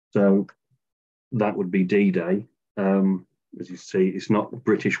 So that would be D-Day. As you see, it's not the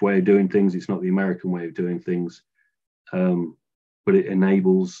British way of doing things, it's not the American way of doing things, but it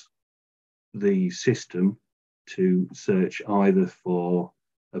enables the system to search either for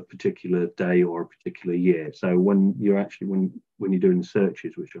a particular day or a particular year. So when you're actually, when you're doing the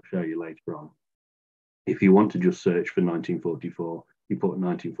searches, which I'll show you later on, if you want to just search for 1944, you put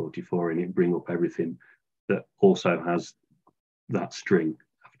 1944 in it, bring up everything that also has that string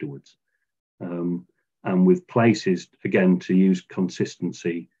afterwards. And with places, again, to use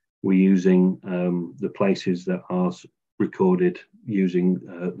consistency, we're using the places that are recorded using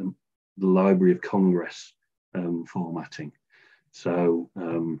the Library of Congress formatting. So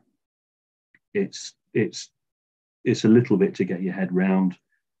it's a little bit to get your head round,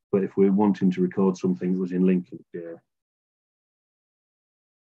 but if we're wanting to record something that was in Lincolnshire,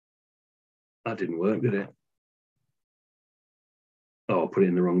 that didn't work, did it? Oh, I put it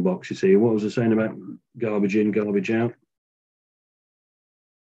in the wrong box, you see. What was I saying about garbage in, garbage out?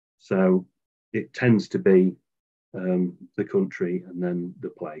 So it tends to be the country and then the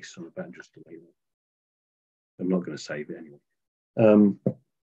place. So I better just delete it. I'm not going to save it anyway.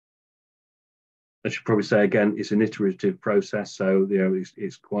 I should probably say again, it's an iterative process. So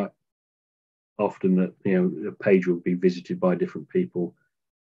it's quite often that a page will be visited by different people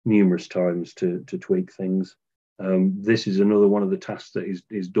numerous times to tweak things. This is another one of the tasks that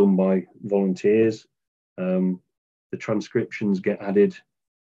is done by volunteers. The transcriptions get added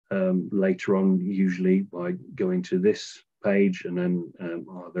later on, usually by going to this page, and then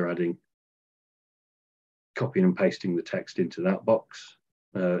they're adding, copying and pasting the text into that box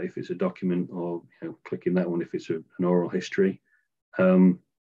if it's a document, or clicking that one if it's an oral history. The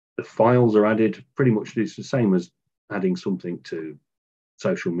files are added pretty much, it's the same as adding something to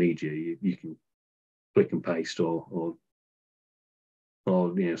social media. You can click and paste or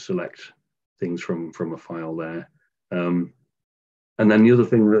select things from a file there. And then the other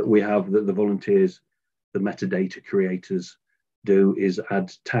thing that we have that the volunteers, the metadata creators, do is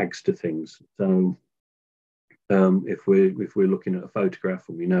add tags to things. So if we're looking at a photograph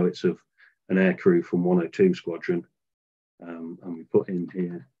and we know it's of an aircrew from 102 Squadron, and we put in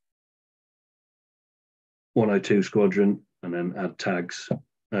here 102 Squadron and then add tags,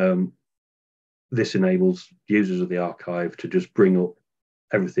 this enables users of the archive to just bring up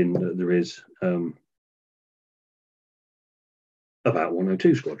everything that there is about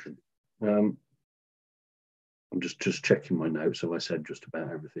 102 Squadron. I'm just checking my notes. So I said just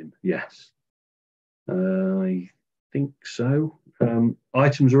about everything. Yes. I think so.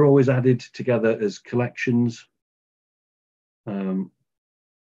 Items are always added together as collections.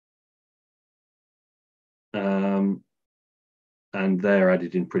 And they're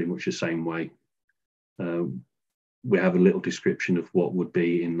added in pretty much the same way. We have a little description of what would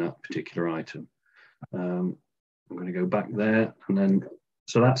be in that particular item. I'm going to go back there, and then,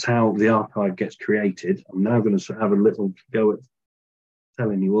 so that's how the archive gets created. I'm now going to have a little go at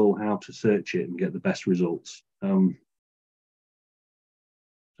telling you all how to search it and get the best results. So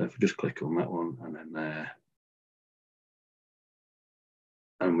if we just click on that one and then there,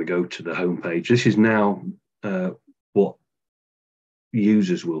 and we go to the home page. This is now what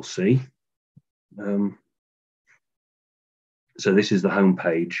users will see. So this is the home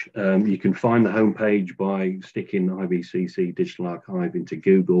page. You can find the home page by sticking IBCC Digital Archive into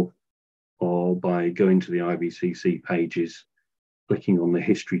Google, or by going to the IBCC pages, clicking on the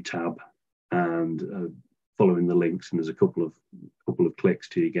history tab and following the links, and there's a couple of clicks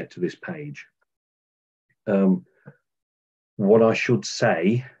till you get to this page. What I should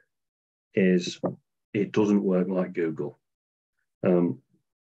say is it doesn't work like Google.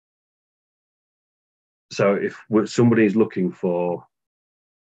 So if somebody's looking for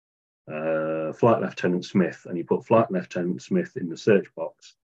Flight Lieutenant Smith, and you put Flight Lieutenant Smith in the search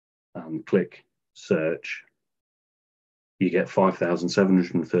box and click search, you get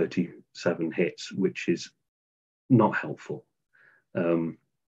 5,737 hits, which is not helpful. And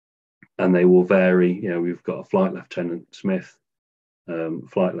they will vary. You know, we've got a Flight Lieutenant Smith,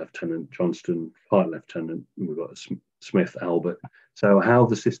 Flight Lieutenant Johnston, Flight Lieutenant, and we've got a Smith Albert. So how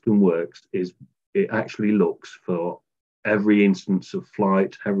the system works is it actually looks for every instance of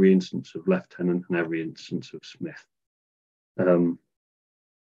flight, every instance of lieutenant, and every instance of Smith.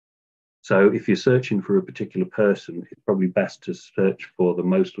 So if you're searching for a particular person, it's probably best to search for the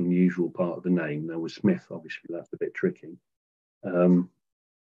most unusual part of the name. Now with Smith, obviously that's a bit tricky.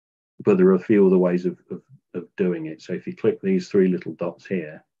 But there are a few other ways of doing it. So if you click these three little dots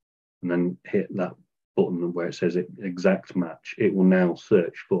here, and then hit that button where it says exact match, it will now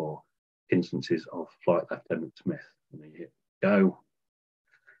search for instances of Flight Lieutenant Smith. And then you hit go.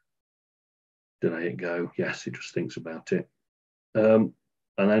 Did I hit go? Yes, it just thinks about it. And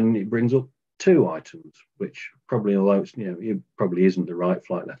then it brings up two items, which probably, although it's, you know, it probably isn't the right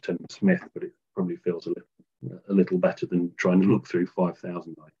Flight Lieutenant Smith, but it probably feels a little better than trying to look through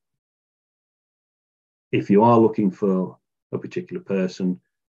 5,000 items. If you are looking for a particular person,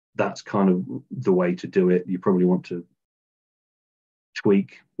 that's kind of the way to do it. You probably want to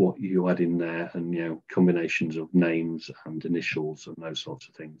tweak what you add in there, and, you know, combinations of names and initials and those sorts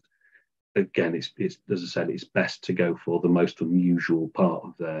of things. Again, it's as I said, it's best to go for the most unusual part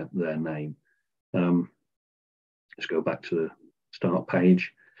of their name. Let's go back to the start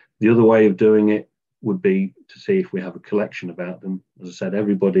page. The other way of doing it would be to see if we have a collection about them. As I said,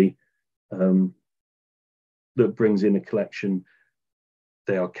 everybody that brings in a collection,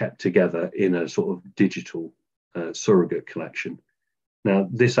 they are kept together in a sort of digital surrogate collection. Now,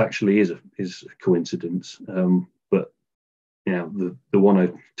 this actually is a coincidence, but you know, the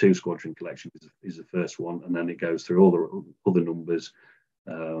 102 Squadron collection is the first one, and then it goes through all the other numbers,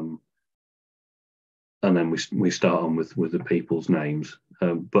 and then we start on with the people's names.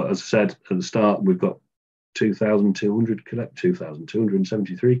 But as I said at the start, we've got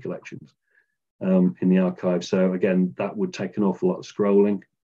 2,273 collections in the archive. So again, that would take an awful lot of scrolling.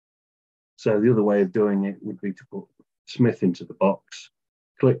 So the other way of doing it would be to put Smith into the box,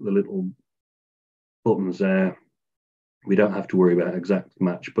 click the little buttons there. We don't have to worry about exact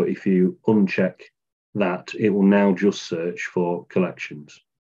match, but if you uncheck that, it will now just search for collections.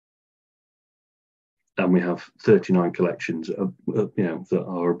 And we have 39 collections you know, that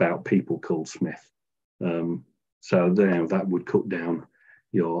are about people called Smith. So there, that would cut down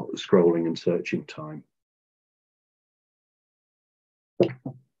your scrolling and searching time.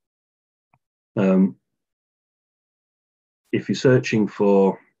 If you're searching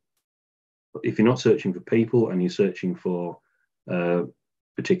for, if you're not searching for people and you're searching for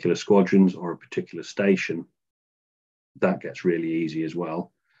particular squadrons or a particular station, that gets really easy as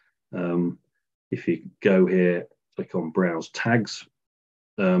well. If you go here, click on Browse Tags,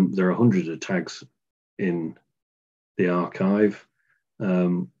 there are hundreds of tags in the archive.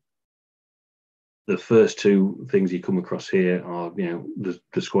 The first two things you come across here are, you know,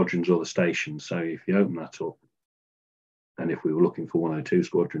 the squadrons or the stations. So if you open that up, and if we were looking for 102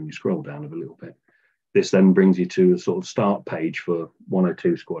 Squadron, you scroll down a little bit. This then brings you to a sort of start page for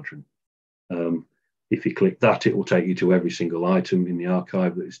 102 Squadron. If you click that, it will take you to every single item in the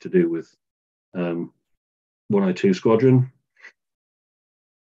archive that is to do with 102 Squadron.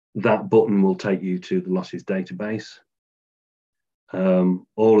 that button will take you to the losses database.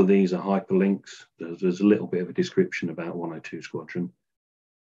 All of these are hyperlinks. There's a little bit of a description about 102 Squadron.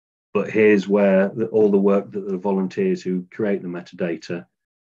 But here's where all the work that the volunteers who create the metadata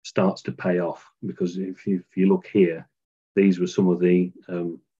starts to pay off, because if you look here, these were some of the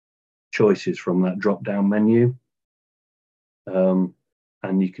choices from that drop-down menu, and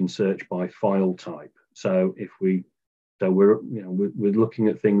you can search by file type. So we're looking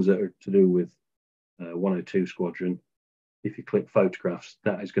at things that are to do with 102 Squadron. If you click photographs,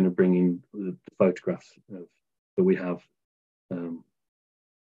 that is going to bring in the photographs that we have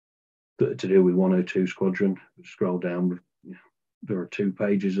that are to do with 102 Squadron. Scroll down, there are 2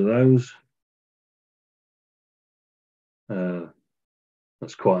 pages of those.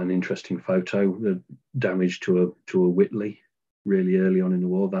 That's quite an interesting photo. The damage to a Whitley really early on in the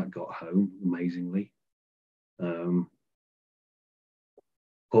war, that got home amazingly.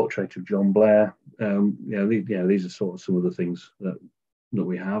 Portrait of John Blair. These are sort of some of the things that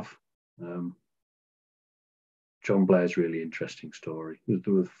we have. John Blair's really interesting story.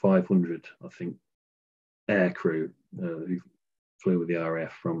 There were 500, I think, air crew who flew with the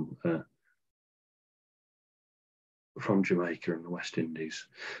RAF from Jamaica and the West Indies.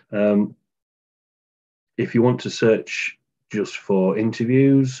 If you want to search just for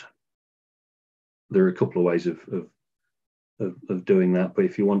interviews, there are a couple of ways of doing that. But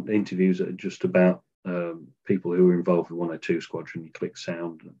if you want interviews that are just about people who are involved with 102 Squadron, you click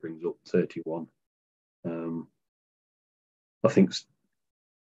sound, and it brings up 31. I think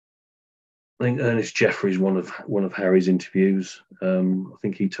Ernest Jeffrey's one of Harry's interviews. I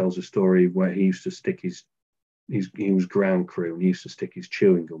think he tells a story where he used to stick he was ground crew, and he used to stick his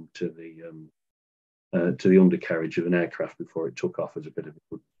chewing gum to the undercarriage of an aircraft before it took off as a bit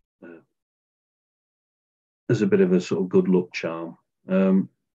of a sort of good luck charm. As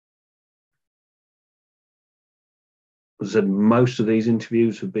I said, most of these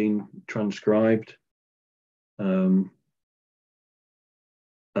interviews have been transcribed,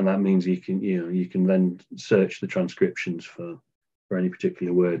 and that means you can then search the transcriptions for any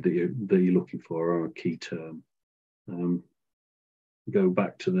particular word that you're looking for, or a key term. Go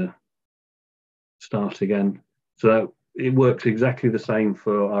back to the start again. So it works exactly the same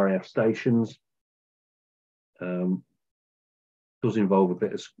for RAF stations. Does involve a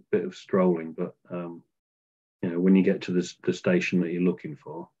bit of scrolling, but when you get to the station that you're looking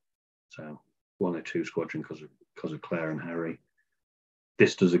for, so 102 Squadron because of Claire and Harry,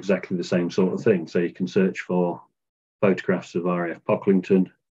 this does exactly the same sort of thing. So you can search for photographs of RAF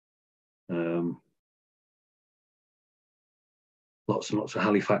Pocklington, lots and lots of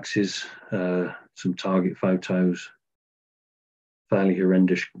Halifaxes, some target photos, fairly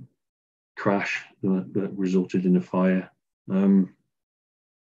horrendous crash that resulted in a fire.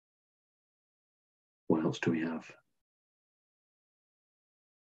 What else do we have?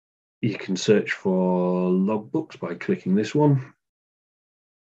 You can search for logbooks by clicking this one.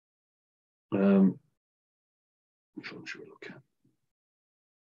 Which one should we look at?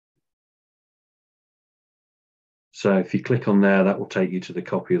 So if you click on there, that will take you to the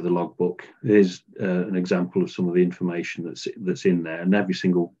copy of the logbook. Here's an example of some of the information that's in there, and every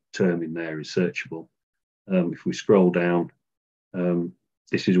single term in there is searchable. If we scroll down,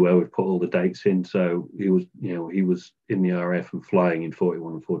 this is where we've put all the dates in. So he was in the RAF and flying in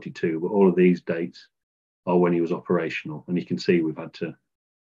 41 and 42, but all of these dates are when he was operational. And you can see we've had to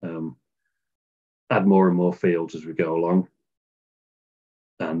add more and more fields as we go along.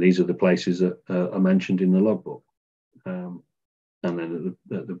 And these are the places that are mentioned in the logbook. And then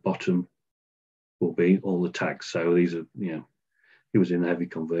at the bottom will be all the tags. So these are, he was in the heavy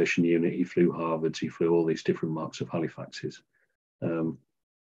conversion unit, he flew Harvards, he flew all these different marks of Halifaxes.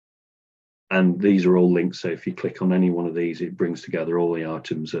 And these are all links. So if you click on any one of these, it brings together all the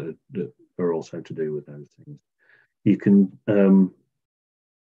items that are also to do with those things. You can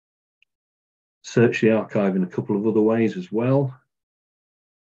search the archive in a couple of other ways as well.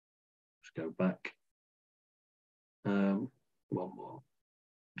 Let's go back. One more.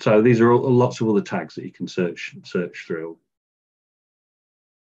 So these are lots of other tags that you can search through.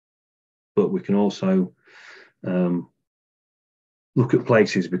 But we can also look at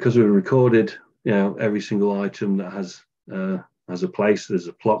places, because we've recorded, every single item that has a place. There's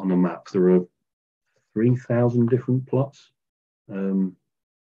a plot on a map. There are 3,000 different plots.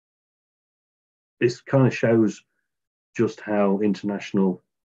 This kind of shows just how international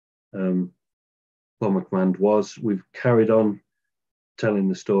Bomber Command was. We've carried on telling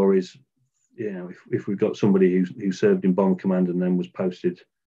the stories. If we've got somebody who served in Bomber Command and then was posted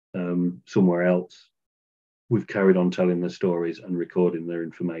somewhere else, we've carried on telling their stories and recording their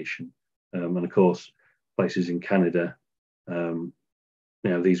information. And of course, places in Canada,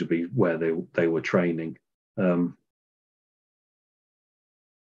 these would be where they were training. So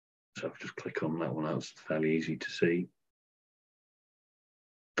I'll just click on that one. That's fairly easy to see.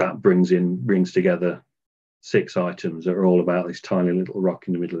 That brings together 6 items that are all about this tiny little rock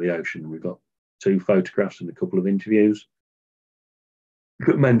in the middle of the ocean. We've got 2 photographs and a couple of interviews. I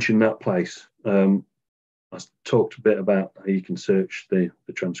could mention that place. I talked a bit about how you can search the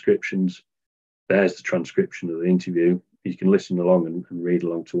transcriptions. There's the transcription of the interview. You can listen along and read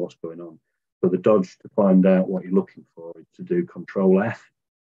along to what's going on. But the dodge to find out what you're looking for is to do Control F.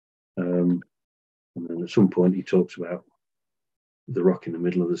 And then at some point he talks about the rock in the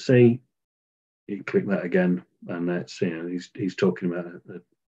middle of the sea. You can click that again, and that's, he's talking about a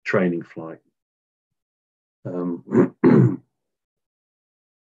training flight.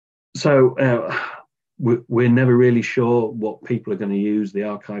 So we're never really sure what people are going to use the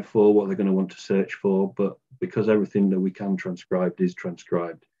archive for, what they're going to want to search for, but because everything that we can transcribe is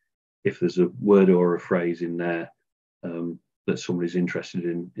transcribed, if there's a word or a phrase in there that somebody's interested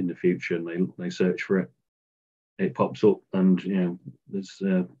in the future and they search for it, it pops up, and there's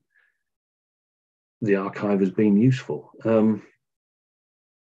the archive has been useful.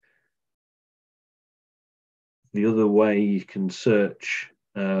 The other way you can search,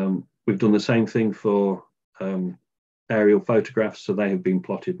 we've done the same thing for aerial photographs, so they have been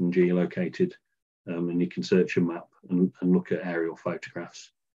plotted and geolocated, and you can search a map and look at aerial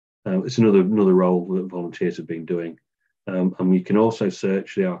photographs. It's another role that volunteers have been doing, and you can also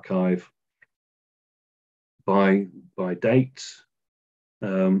search the archive by dates.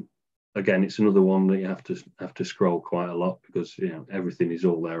 Again, it's another one that you have to scroll quite a lot, because everything is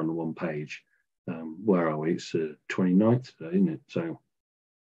all there on the one page. Where are we? It's 29th today, isn't it? So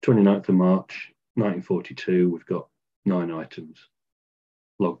 29th of March 1942, we've got 9 items: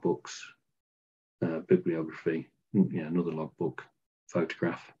 logbooks, bibliography, another logbook,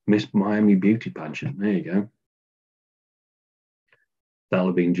 photograph, Miss Miami beauty pageant. There you go. That'll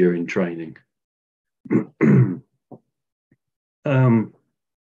have been during training.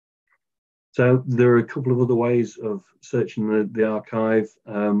 So there are a couple of other ways of searching the archive.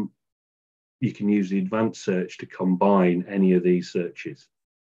 You can use the advanced search to combine any of these searches.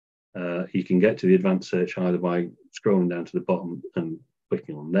 You can get to the advanced search either by scrolling down to the bottom and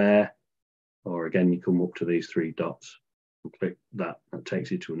clicking on there, or again, you come up to these 3 dots and click that. That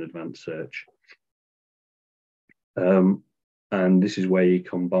takes you to an advanced search. And this is where you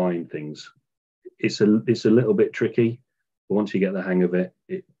combine things. It's a little bit tricky, but once you get the hang of it,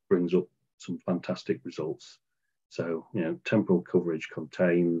 it brings up some fantastic results. So, temporal coverage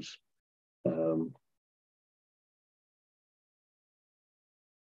contains and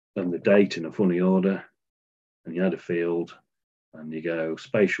the date in a funny order, and you add a field, and you go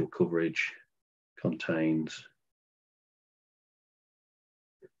spatial coverage contains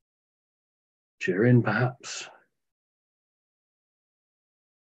Turin, perhaps.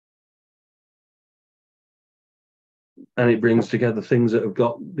 And it brings together things that have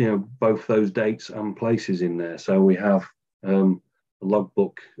got both those dates and places in there. So we have a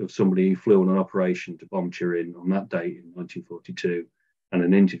logbook of somebody who flew on an operation to bomb Turin on that date in 1942, and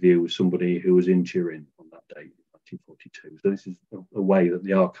an interview with somebody who was in Turin on that date in 1942. So this is a way that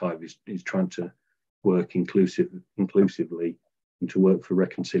the archive is trying to work inclusively and to work for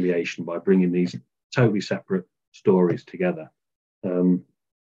reconciliation by bringing these totally separate stories together. I'll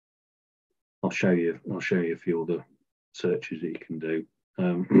show you a few other searches that you can do.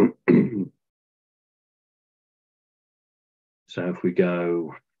 So if we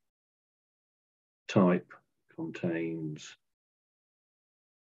go type contains,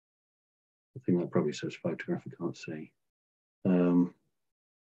 I think that probably says photograph, I can't see. And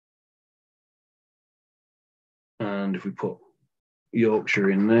if we put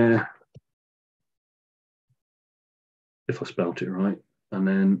Yorkshire in there, if I spelt it right, and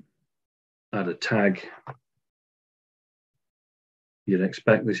then add a tag, you'd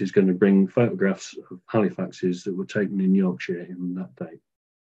expect this is going to bring photographs of Halifaxes that were taken in Yorkshire in that date.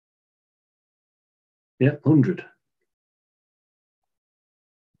 Yeah, 100.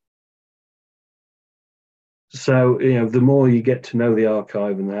 So, the more you get to know the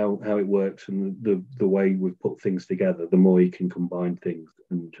archive and how it works and the way we've put things together, the more you can combine things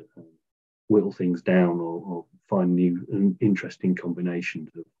and whittle things down or find new and interesting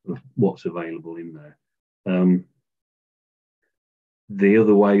combinations of what's available in there. The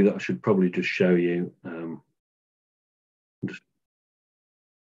other way that I should probably just show you, just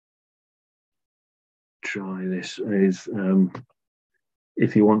try this, is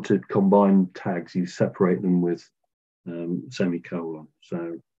if you want to combine tags, you separate them with semicolon.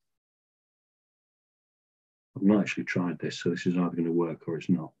 So I've not actually tried this, so this is either going to work or it's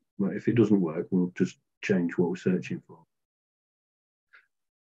not. But if it doesn't work, we'll just change what we're searching for.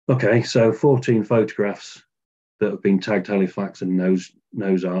 Okay, so 14 photographs that have been tagged Halifax and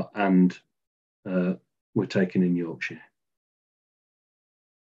Nosar, and were taken in Yorkshire.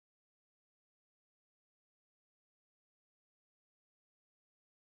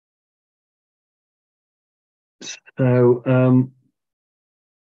 So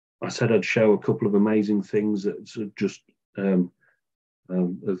I said I'd show a couple of amazing things that just have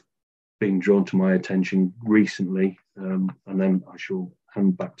been drawn to my attention recently, and then I shall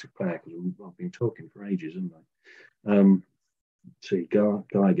hand back to Claire because I've been talking for ages, haven't I? See, Geiger,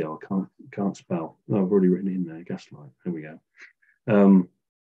 I can't spell. Oh, I've already written it in there. Gaslight. There we go.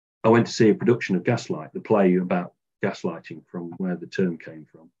 I went to see a production of Gaslight, the play about gaslighting, from where the term came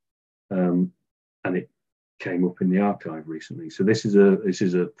from, and it came up in the archive recently. So this is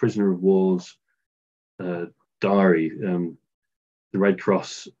a prisoner of war's diary. The Red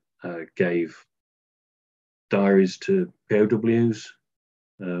Cross gave diaries to POWs,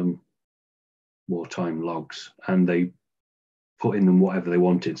 wartime logs, and they put in them whatever they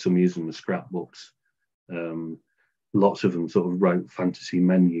wanted. Some used them as scrapbooks. Lots of them sort of wrote fantasy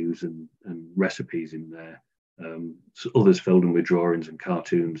menus and recipes in there. So others filled them with drawings and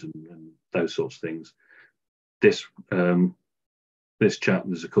cartoons and those sorts of things. This chap,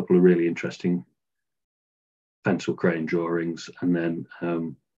 there's a couple of really interesting pencil crayon drawings, and then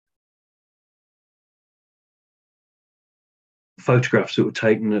photographs that were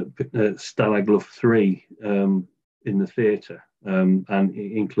taken at Stalag Luft 3 in the theatre, and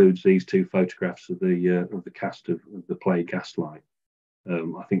it includes these two photographs of the cast of the play Gaslight.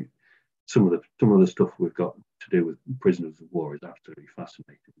 I think some of the stuff we've got to do with prisoners of war is absolutely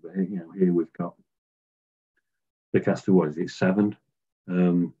fascinating. But here we've got the cast of, what is it, 7,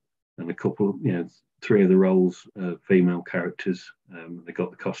 and a couple, 3 of the roles, female characters. They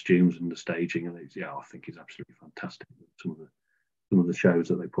got the costumes and the staging, and I think it's absolutely fantastic. Some of the shows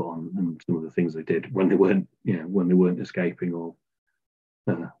that they put on and some of the things they did when they weren't escaping or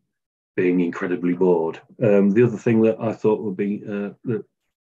being incredibly bored. The other thing that I thought would be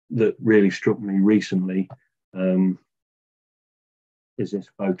that really struck me recently is this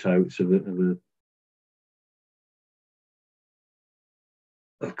photo. It's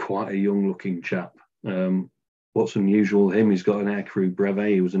of quite a young looking chap. What's unusual with him, he's got an aircrew brevet.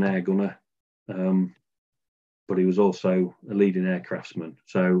 He was an air gunner, but he was also a leading aircraftsman.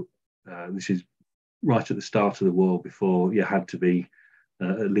 So this is right at the start of the war, before you had to be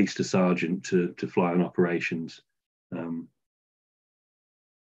at least a sergeant to fly on operations. And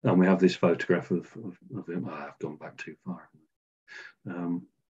we have this photograph of him. Oh, I've gone back too far. And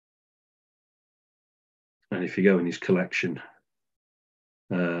if you go in his collection,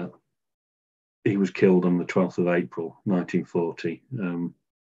 he was killed on the 12th of April, 1940.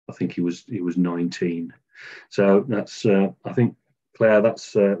 I think he was 19. So that's, I think, Claire,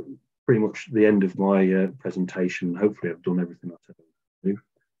 that's pretty much the end of my presentation. Hopefully I've done everything I said I would do.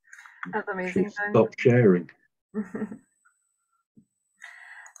 That's amazing. Stop sharing.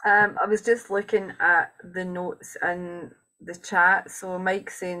 I was just looking at the notes in the chat. So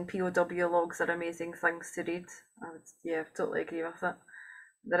Mike's saying POW logs are amazing things to read. I totally agree with it.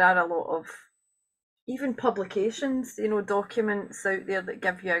 There are a lot of even publications, documents out there that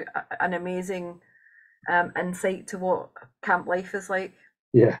give you an amazing insight to what camp life is like.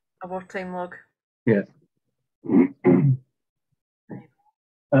 Yeah. A wartime log. Yeah.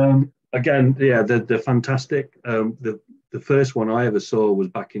 Again, yeah, they're fantastic. The first one I ever saw was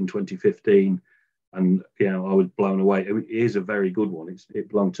back in 2015, and I was blown away. It is a very good one. It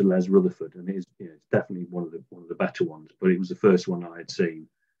belonged to Les Rutherford, and it's definitely one of the better ones. But it was the first one I had seen,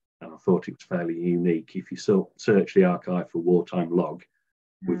 and I thought it was fairly unique. If you search the archive for wartime log,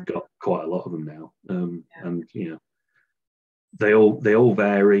 we've got quite a lot of them now, and they all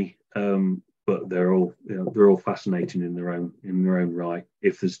vary, but they're all fascinating in their own right.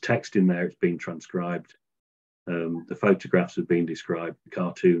 If there's text in there, it's been transcribed. The photographs have been described, the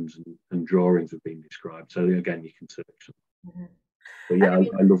cartoons and drawings have been described. So again, you can search them. Mm-hmm. But yeah,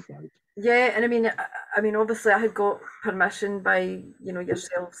 I love those. Yeah, and I mean, obviously, I had got permission by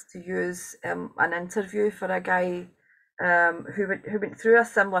yourselves to use an interview for a guy who went through a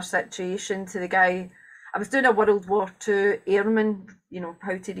similar situation to the guy. I was doing a World War II airman,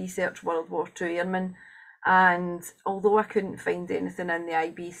 how to research World War II airmen, and although I couldn't find anything in the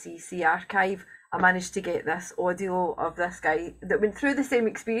IBCC archive, I managed to get this audio of this guy that went through the same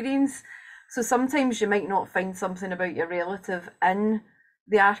experience. So sometimes you might not find something about your relative in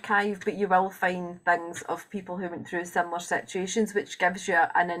the archive, but you will find things of people who went through similar situations, which gives you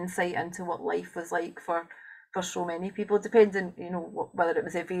an insight into what life was like for so many people, depending, you know, whether it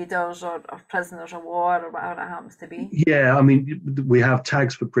was evaders or prisoners of war or whatever it happens to be. Yeah, I mean, we have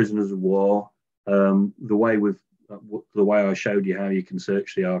tags for prisoners of war. The way I showed you how you can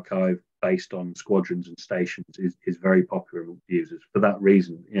search the archive based on squadrons and stations is very popular with users. For that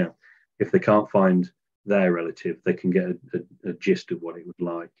reason, you know, if they can't find their relative, they can get a gist of what it was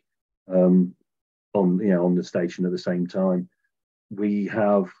like on the station at the same time. We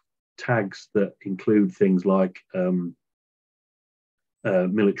have tags that include things like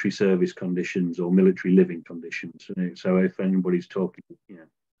military service conditions or military living conditions. So if anybody's talking, you know,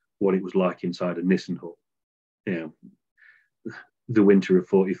 what it was like inside a Nissen hut, you know, the winter of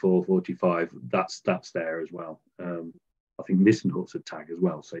 44, 45, that's there as well. I think Nissen hut's a tag as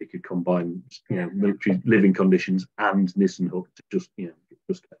well, so you could combine, you know, military living conditions and Nissen hut to just get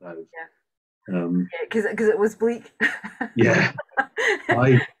those. Because it was bleak. Yeah,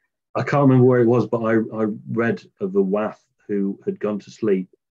 I can't remember where it was, but I read of a WAF who had gone to sleep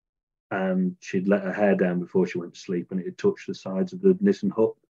and she'd let her hair down before she went to sleep, and it had touched the sides of the Nissen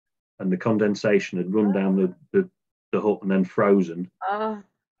hut, and the condensation had run down the hut and then frozen,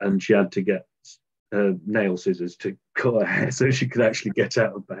 and she had to get nail scissors to cut her hair so she could actually get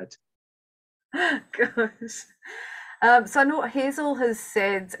out of bed. Gosh. So I know Hazel has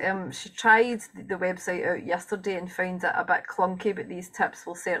said she tried the website out yesterday and found it a bit clunky, but these tips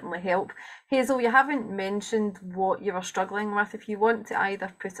will certainly help. Hazel, you haven't mentioned what you were struggling with. If you want to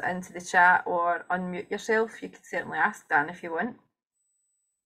either put it into the chat or unmute yourself, you could certainly ask Dan if you want.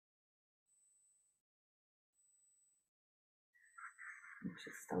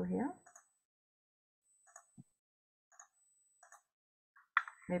 She's still here.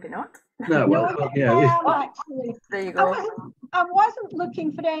 Maybe not. No, well, actually. There you go. I wasn't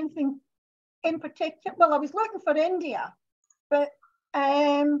looking for anything in particular. Well, I was looking for India, but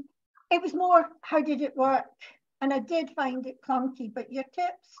it was more, how did it work? And I did find it clunky, but your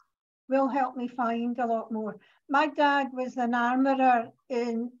tips will help me find a lot more. My dad was an armourer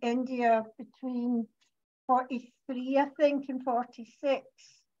in India between 43, I think, and 46.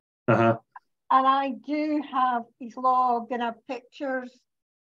 Uh-huh. And I do have his log, and I have pictures,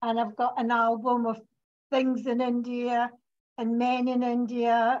 and I've got an album of things in India and men in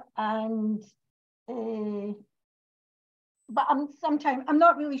India, and but I'm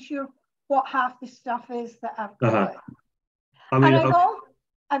not really sure what half the stuff is that I've got. Uh-huh. I mean, and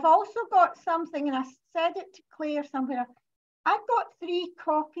I've also got something, and I said it to Claire somewhere. I've got 3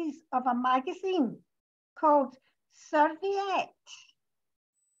 copies of a magazine called Serviette,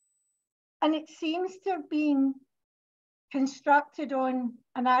 and it seems to have been constructed on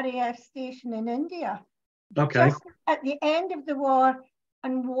an RAF station in India. Okay. Just at the end of the war,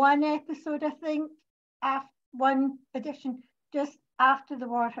 and one episode, I think, one edition, just after the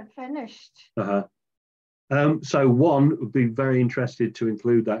war had finished. Uh-huh. So one would be very interested to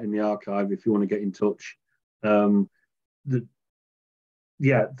include that in the archive if you want to get in touch.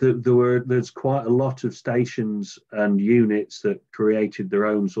 There's quite a lot of stations and units that created their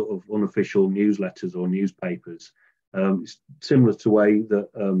own sort of unofficial newsletters or newspapers. It's similar to the way that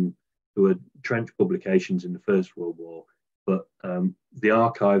there were trench publications in the First World War, but the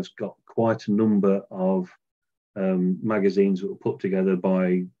archive's got quite a number of magazines that were put together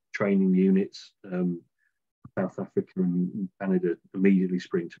by training units. South Africa and Canada immediately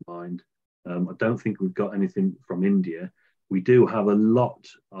spring to mind. I don't think we've got anything from India. We do have a lot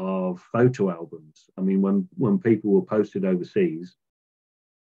of photo albums. I mean, when people were posted overseas,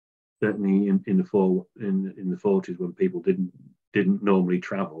 certainly in the 40s, when people didn't normally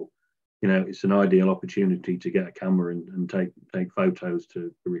travel, you know, it's an ideal opportunity to get a camera and take photos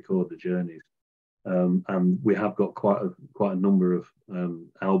to record the journeys. And we have got quite a number of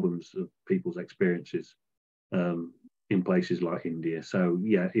albums of people's experiences in places like India. So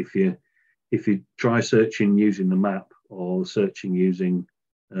yeah, if you try searching using the map or searching using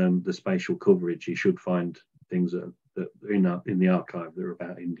the spatial coverage, you should find things that are in the archive that are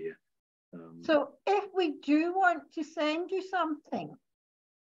about India. So if we do want to send you something,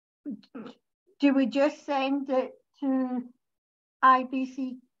 do we just send it to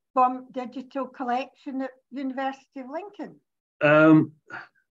IBC Digital Collection at University of Lincoln?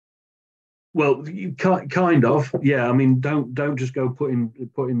 Well, you kind of, yeah. I mean, don't just go putting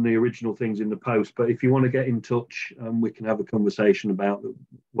the original things in the post. But if you want to get in touch, we can have a conversation about the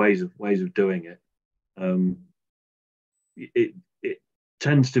ways of doing it. It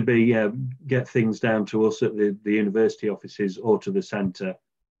tends to be get things down to us at the university offices or to the centre,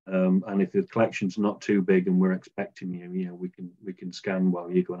 And if the collection's not too big and we're expecting you, we can scan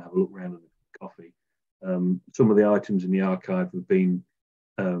while you go and have a look around and a coffee. Some of the items in the archive have been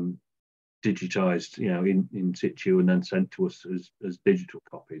digitized, in situ and then sent to us as digital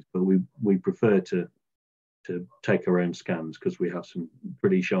copies. But we prefer to take our own scans because we have some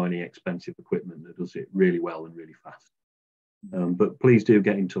pretty shiny, expensive equipment that does it really well and really fast. But please do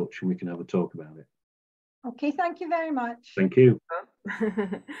get in touch and we can have a talk about it. Okay, thank you very much. Thank you.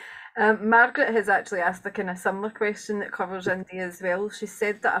 Margaret has actually asked a kind of similar question that covers India as well. She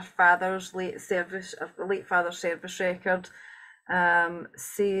said that her father's late father's service record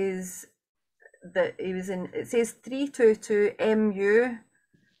says that he was in, it says 322 MU.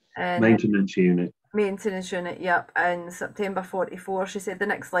 Maintenance unit. Maintenance unit, yep, in September 44. She said the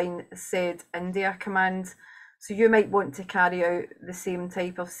next line said India Command. So you might want to carry out the same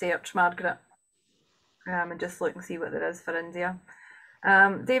type of search, Margaret, and just look and see what there is for India.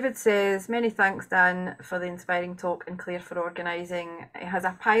 David says, many thanks, Dan, for the inspiring talk and Claire for organising. It has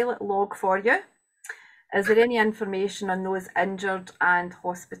a pilot log for you. Is there any information on those injured and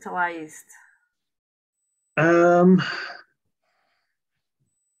hospitalised?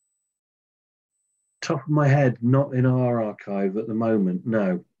 Top of my head, not in our archive at the moment,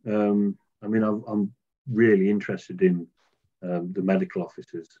 no. I mean, I'm really interested in the medical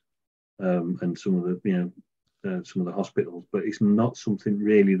officers and some of the hospitals, but it's not something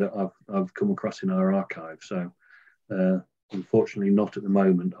really that I've come across in our archive. So unfortunately, not at the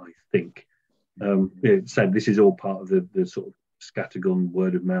moment. I think said this is all part of the sort of scattergun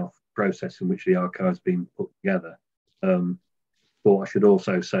word of mouth process in which the archive's been put together. What I should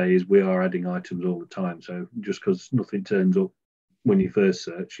also say is we are adding items all the time. So just because nothing turns up when you first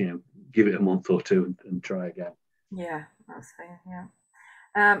search, give it a month or two and try again. Yeah, that's fine. Yeah.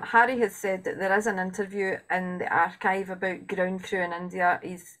 Harry has said that there is an interview in the archive about ground crew in India.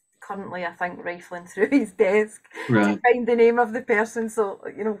 He's currently, I think, rifling through his desk to find the name of the person. So,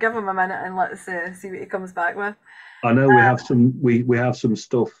 give him a minute and let's see what he comes back with. I know we have some. We have some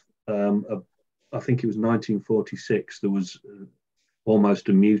stuff. I think it was 1946. There was almost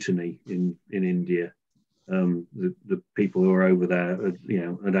a mutiny in India. The people who are over there,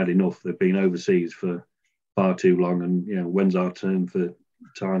 had had enough. They've been overseas for far too long, and when's our time for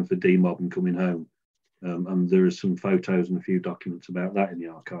demob and coming home? And there are some photos and a few documents about that in the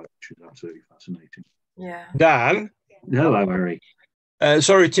archive, which is absolutely fascinating. Yeah. Dan. Hello, Harry.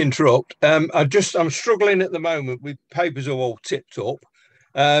 Sorry to interrupt. I'm struggling at the moment with papers are all tipped up.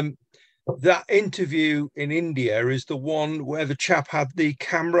 That interview in India is the one where the chap had the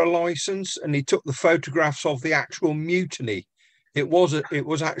camera license and he took the photographs of the actual mutiny. It was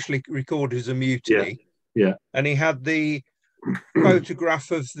actually recorded as a mutiny. Yeah. And he had the photograph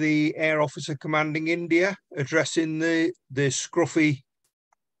of the air officer commanding India addressing the scruffy,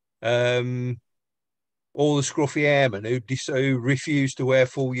 all the scruffy airmen who refused to wear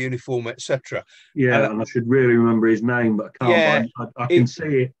full uniform, etc. Yeah, and I should really remember his name, but I can't. Yeah, I can see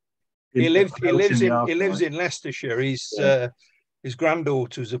it. He lives in Leicestershire. His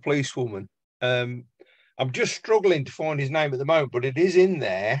granddaughter was a policewoman. I'm just struggling to find his name at the moment, but it is in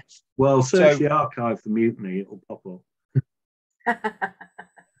there. Well, search the archive for mutiny; it'll pop up.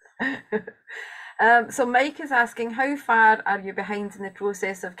 So Mike is asking, how far are you behind in the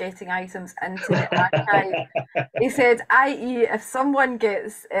process of getting items into the archive? He said, i.e., if something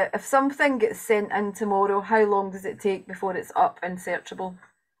gets sent in tomorrow, how long does it take before it's up and searchable?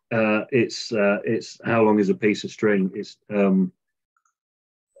 It's how long is a piece of string? It's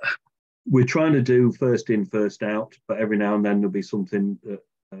we're trying to do first in, first out, but every now and then there'll be something that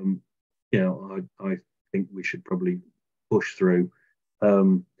I think we should probably push through.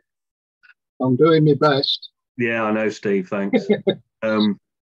 I'm doing my best. Yeah, I know, Steve. Thanks.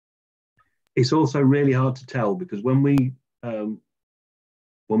 It's also really hard to tell because when we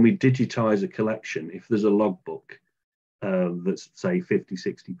digitize a collection, if there's a logbook that's say 50,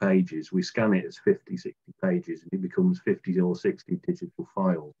 60 pages, we scan it as 50, 60 pages and it becomes 50 or 60 digital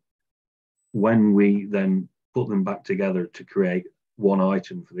files. When we then put them back together to create one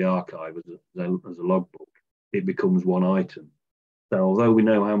item for the archive as a logbook, it becomes one item. So although we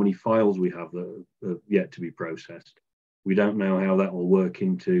know how many files we have that are yet to be processed, we don't know how that will work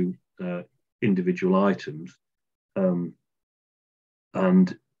into individual items.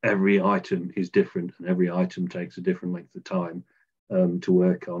 And every item is different and every item takes a different length of time to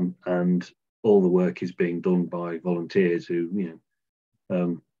work on. And all the work is being done by volunteers who,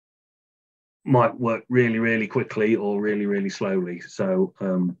 might work really, really quickly or really, really slowly. So,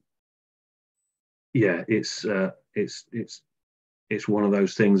 it's one of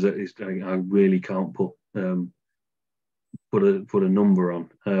those things that is I really can't put put a number on.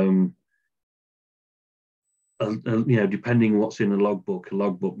 You know, depending what's in a logbook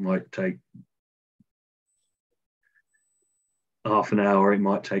might take half an hour, it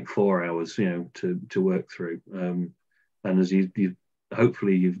might take 4 hours, you know, to work through. And as you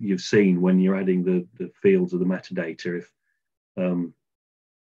hopefully you've seen, when you're adding the fields of the metadata,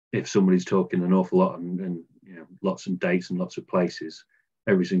 if somebody's talking an awful lot and you know, lots of dates and lots of places,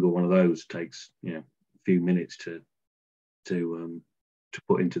 every single one of those takes, you know, a few minutes to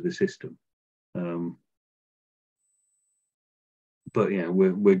put into the system. But yeah,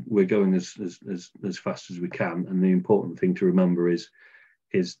 we're going as fast as we can, and the important thing to remember is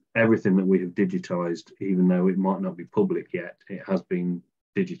everything that we have digitized, even though it might not be public yet, it has been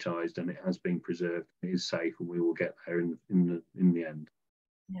digitized and it has been preserved. It is safe, and we will get there in the end.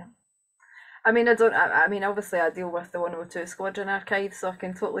 Yeah. I mean, I mean, obviously I deal with the 102 Squadron Archive, so I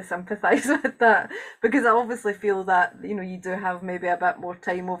can totally sympathise with that, because I obviously feel that, you know, you do have maybe a bit more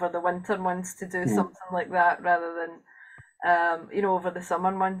time over the winter months to do something like that, rather than, you know, over the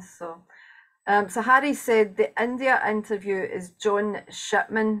summer months. So, so Harry said the India interview is John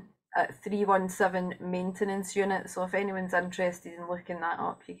Shipman at 317 Maintenance Unit. So if anyone's interested in looking that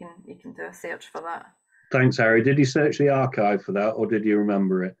up, you can do a search for that. Thanks, Harry. Did you search the archive for that, or did you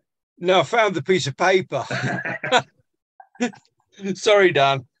remember it? No, I found the piece of paper. Sorry,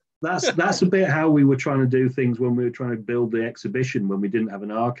 Dan. That's a bit how we were trying to do things when we were trying to build the exhibition, when we didn't have an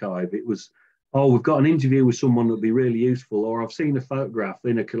archive. It was, oh, we've got an interview with someone that would be really useful, or I've seen a photograph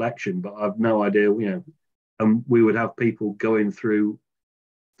in a collection, but I've no idea, you know. And we would have people going through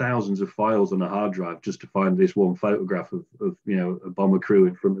thousands of files on a hard drive just to find this one photograph of you know, a bomber crew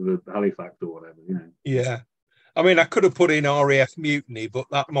in front of a Halifax or whatever, you know. Yeah. I mean, I could have put in RAF mutiny, but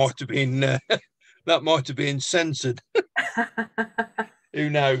that might have been censored. Who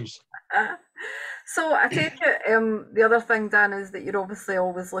knows? So I take it the other thing, Dan, is that you're obviously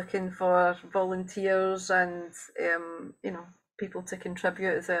always looking for volunteers and you know, people to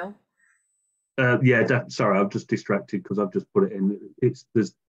contribute as well. Yeah, sorry, I'm just distracted because I've just put it in.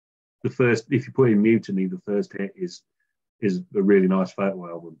 There's the first, if you put in mutiny, the first hit is a really nice photo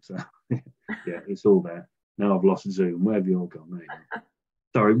album. So yeah, it's all there. Now I've lost Zoom. Where have you all gone? There you go.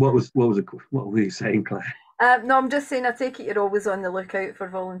 Sorry, what were you saying, Claire? No, I'm just saying, I take it you're always on the lookout for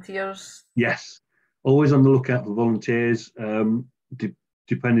volunteers. Yes, always on the lookout for volunteers.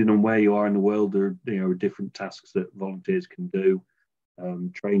 Depending on where you are in the world, there are different tasks that volunteers can do.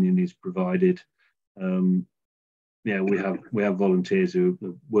 Training is provided. Yeah, we have volunteers who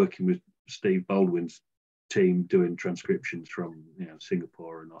are working with Steve Baldwin's team doing transcriptions from, you know,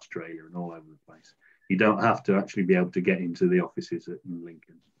 Singapore and Australia and all over the place. You don't have to actually be able to get into the offices in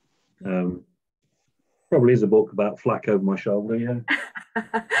Lincoln. Probably is a book about flak over my shoulder, yeah.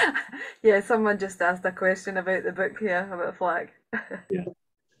 Yeah, someone just asked a question about the book here, about flak. Yeah.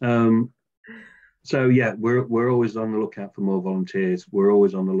 So yeah, we're always on the lookout for more volunteers. We're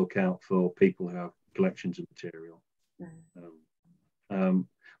always on the lookout for people who have collections of material.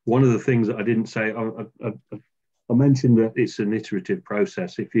 One of the things that I didn't say, I mentioned that it's an iterative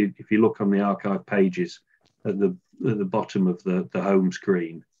process. If you look on the archive pages at the bottom of the home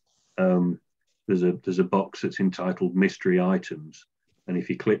screen, there's a box that's entitled Mystery Items, and if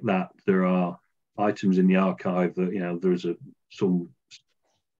you click that, there are items in the archive that, you know, there's a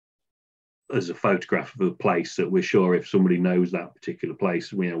photograph of a place that we're sure if somebody knows that particular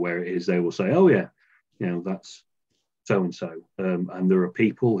place, you know, where it is, they will say, oh yeah, you know, that's so and so. And there are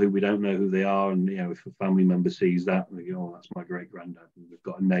people who we don't know who they are, and, you know, if a family member sees that, they go, oh, that's my great granddad, and we've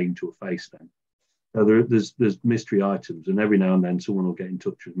got a name to a face then. So there's mystery items, and every now and then someone will get in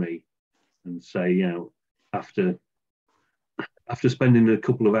touch with me and say, you know, after spending a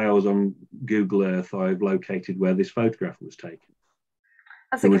couple of hours on Google Earth, I've located where this photograph was taken.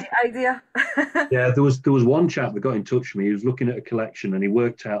 That's a great idea. Yeah, there was one chap that got in touch with me. He was looking at a collection, and he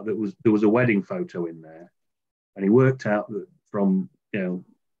worked out that there was a wedding photo in there, and he worked out that from, you know,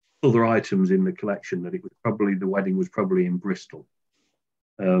 other items in the collection that it was probably, the wedding was probably in Bristol.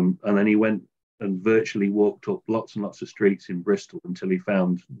 And then he went and virtually walked up lots and lots of streets in Bristol until he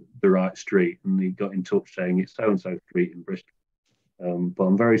found the right street, and he got in touch saying it's so and so street in Bristol. But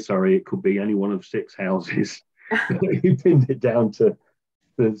I'm very sorry, it could be any one of 6 houses. He pinned it down to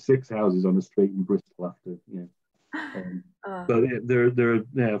the 6 houses on a street in Bristol after, you know. But there are, you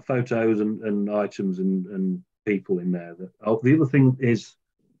know, photos and items and people in there. The other thing is,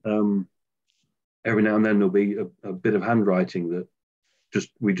 every now and then there'll be a bit of handwriting that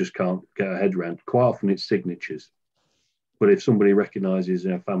we just can't get our head around. Quite often it's signatures, but if somebody recognises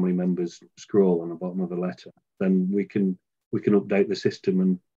a family member's scrawl on the bottom of a letter, then we can update the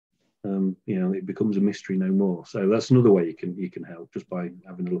system you know, it becomes a mystery no more. So that's another way you can help, just by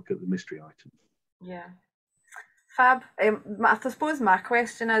having a look at the mystery items. Yeah. Fab. I suppose my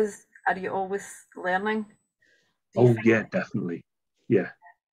question is, are you always learning? Oh yeah, definitely. Yeah.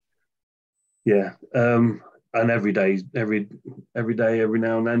 And every day, every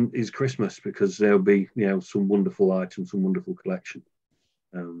now and then is Christmas, because there'll be, you know, some wonderful items, some wonderful collection.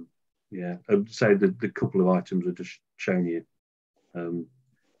 Yeah, I'd say the couple of items I just shown you,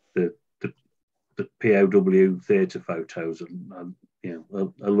 the POW theatre photos, and you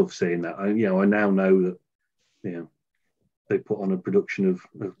know, I love seeing that. I now know that, you know, they put on a production of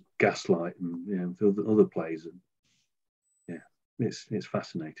Gaslight and, you know, other plays, and yeah, it's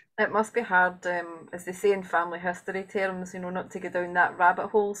fascinating. It must be hard, as they say in family history terms, you know, not to go down that rabbit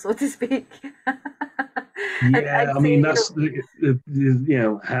hole, so to speak. Yeah, I mean, that's you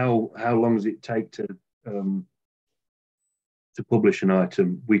know, how long does it take to publish an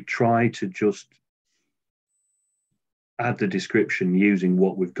item? We try to just add the description using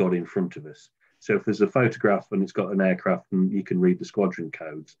what we've got in front of us. So if there's a photograph and it's got an aircraft and you can read the squadron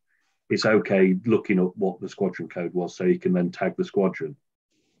codes, it's okay looking up what the squadron code was, so you can then tag the squadron.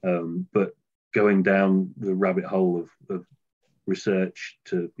 But going down the rabbit hole of research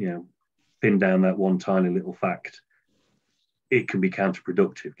to, you know, pin down that one tiny little fact, it can be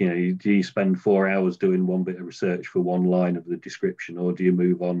counterproductive. You know, do you spend 4 hours doing one bit of research for one line of the description, or do you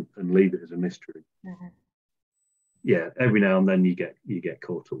move on and leave it as a mystery? Mm-hmm. Yeah, every now and then you get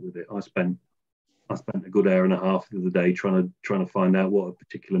caught up with it. I spent a good hour and a half the other day trying to find out what a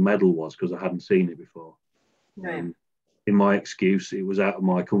particular medal was, because I hadn't seen it before. Right. In my excuse, it was out of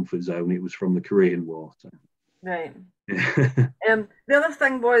my comfort zone. It was from the Korean War. So. Right. The other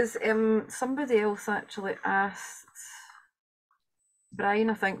thing was, somebody else actually asked,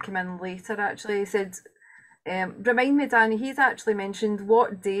 Brian, I think, came in later actually. He said, remind me, Danny, he's actually mentioned,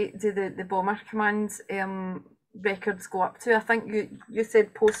 what date do the Bomber Command records go up to? I think you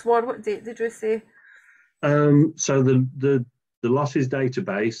said post-war. What date did you say? So the losses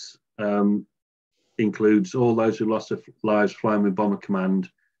database includes all those who lost their lives flying with Bomber Command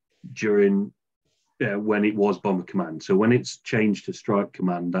during when it was Bomber Command. So when it's changed to Strike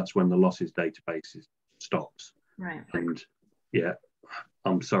Command, that's when the losses database stops. Right. And yeah,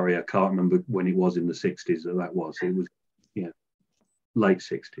 I'm sorry, I can't remember when it was in the 60s that was. It was, yeah, late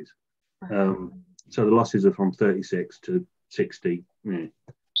 60s. So the losses are from 36 to 60. Yeah.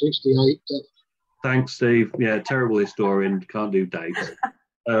 68. Thanks, Steve. Yeah, terrible historian, can't do dates.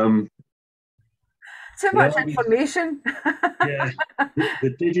 Too much information. Yeah,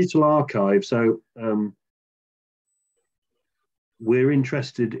 the digital archive. So we're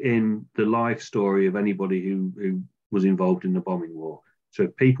interested in the life story of anybody who was involved in the bombing war. So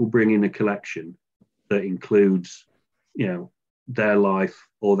if people bring in a collection that includes, you know, their life,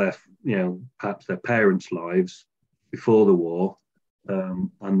 or their, you know, perhaps their parents' lives before the war,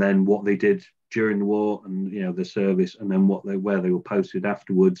 and then what they did during the war, and, you know, the service, and then where they were posted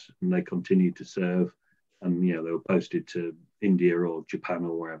afterwards, and they continued to serve, and, you know, they were posted to India or Japan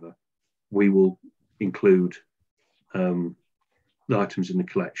or wherever, we will include the items in the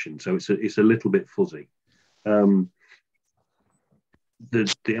collection. So it's a little bit fuzzy.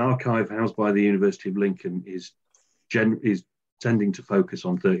 The archive housed by the University of Lincoln is tending to focus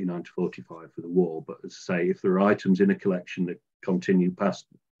on 39 to 45 for the war, but as I say, if there are items in a collection that continue past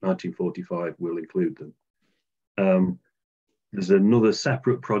 1945, we'll include them. There's another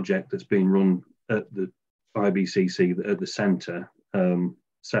separate project that's being run at the IBCC at the centre,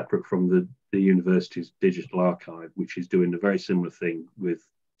 separate from the university's digital archive, which is doing a very similar thing with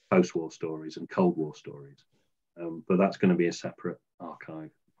post-war stories and Cold War stories. But that's going to be a separate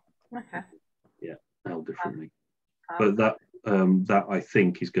archive. Okay. Yeah, held differently. But that I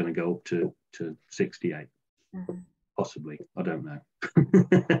think is going to go up to 68. Mm-hmm. Possibly, I don't know.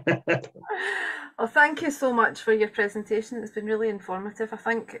 Well, thank you so much for your presentation. It's been really informative. I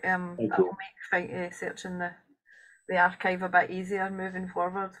think that'll make searching the archive a bit easier moving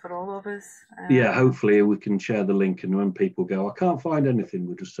forward for all of us. Yeah, hopefully we can share the link, and when people go, I can't find anything,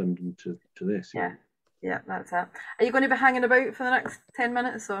 we'll just send them to this. Yeah, yeah, that's it. Are you going to be hanging about for the next 10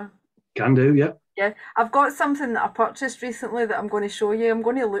 minutes or? Can do, yeah. Yeah, I've got something that I purchased recently that I'm going to show you. I'm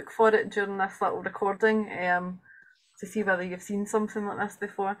going to look for it during this little recording to see whether you've seen something like this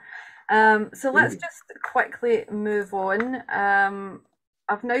before. So let's just quickly move on.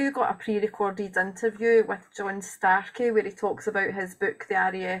 I've now got a pre-recorded interview with John Starkey where he talks about his book, The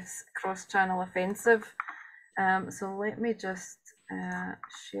RAFs Cross-Channel Offensive. So let me just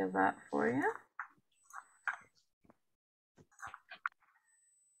share that for you.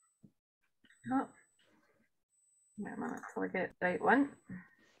 Oh, wait a minute till I get the right one.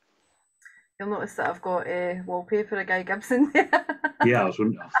 You'll notice that I've got a wallpaper of Guy Gibson there. Yeah, I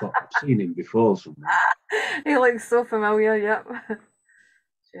thought I've seen him before somewhere. He looks so familiar, yep.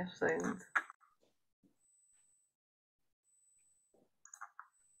 Share sound.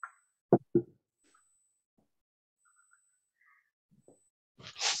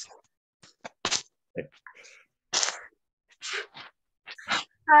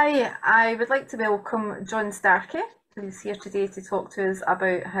 Hi, I would like to welcome John Starkey, who's here today to talk to us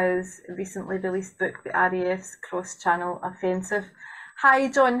about his recently released book, The RAFs Cross-Channel Offensive. Hi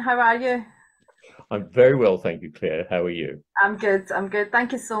John, how are you? I'm very well, thank you, Claire. How are you? I'm good.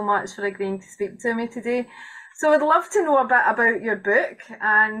 Thank you so much for agreeing to speak to me today. So I'd love to know a bit about your book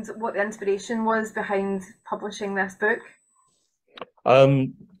and what the inspiration was behind publishing this book.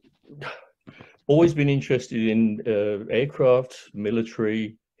 Always been interested in aircraft,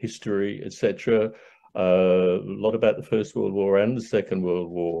 military, history, etc. A lot about the First World War and the Second World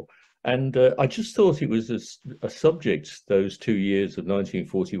War. And I just thought it was a subject, those 2 years of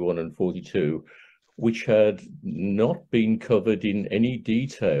 1941 and 42, which had not been covered in any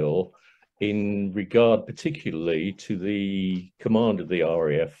detail in regard particularly to the command of the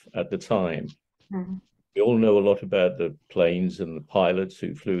RAF at the time. Mm-hmm. We all know a lot about the planes and the pilots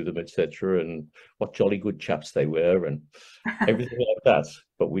who flew them, etc., and what jolly good chaps they were and everything like that.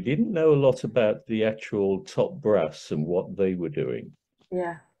 But we didn't know a lot about the actual top brass and what they were doing.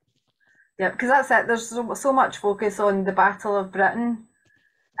 Yeah, because that's it. There's so much focus on the Battle of Britain,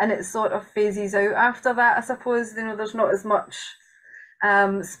 and it sort of phases out after that, I suppose. You know, there's not as much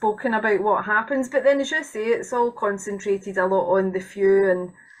spoken about what happens. But then, as you say, it's all concentrated a lot on the few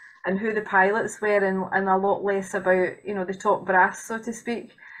and who the pilots were, and a lot less about, you know, the top brass, so to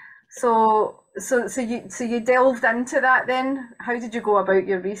speak. So you delved into that then. How did you go about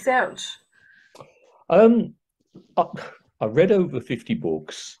your research? I read over 50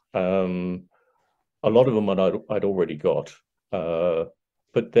 books. A lot of them I'd already got,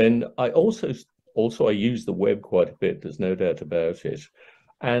 but then I also I use the web quite a bit. There's no doubt about it,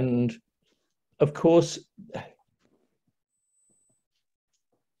 and of course,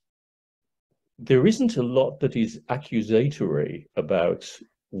 there isn't a lot that is accusatory about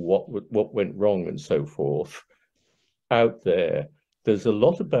what went wrong and so forth out there. There's a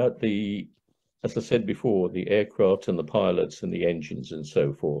lot about the, as I said before, the aircraft and the pilots and the engines and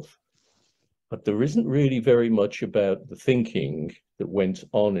so forth. But there isn't really very much about the thinking that went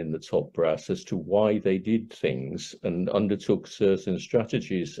on in the top brass as to why they did things and undertook certain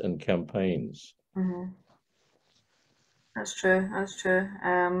strategies and campaigns. Mm-hmm. That's true.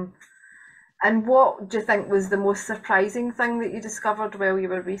 And what do you think was the most surprising thing that you discovered while you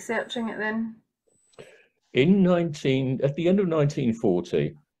were researching it then? At the end of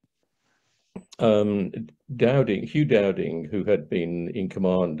 1940, Hugh Dowding, who had been in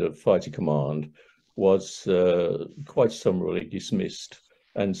command of Fighter Command, was quite summarily dismissed.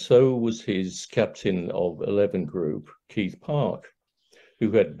 And so was his captain of 11 Group, Keith Park,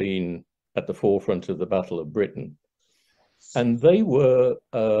 who had been at the forefront of the Battle of Britain. And they were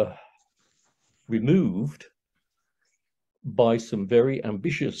removed by some very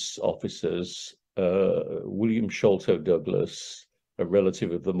ambitious officers, William Sholto Douglas, a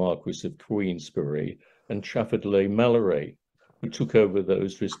relative of the Marquis of Queensberry, and Trafford Leigh-Mallory, who took over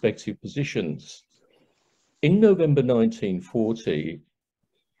those respective positions. In November 1940,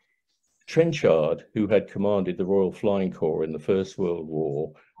 Trenchard, who had commanded the Royal Flying Corps in the First World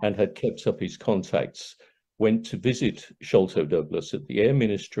War and had kept up his contacts, went to visit Sholto Douglas at the Air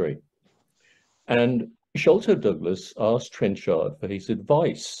Ministry. And Sholto Douglas asked Trenchard for his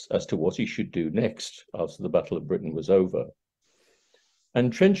advice as to what he should do next after the Battle of Britain was over.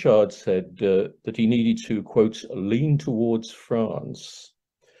 And Trenchard said that he needed to, quote, lean towards France,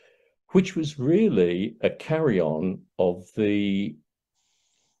 which was really a carry-on of the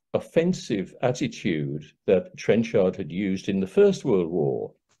offensive attitude that Trenchard had used in the First World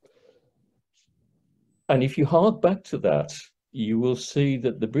War. And if you hark back to that, you will see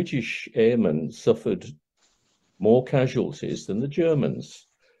that the British airmen suffered more casualties than the Germans,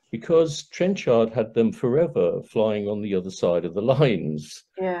 because Trenchard had them forever flying on the other side of the lines.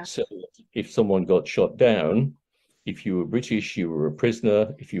 Yeah. So if someone got shot down, if you were British, you were a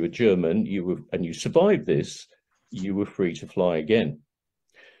prisoner. If you were German, and you survived this, you were free to fly again.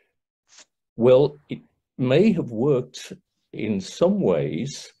 Well, it may have worked in some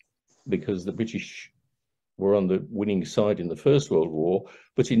ways because the British were on the winning side in the First World War,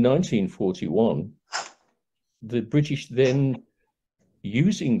 but in 1941, the British then,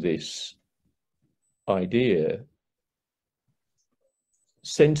 using this idea,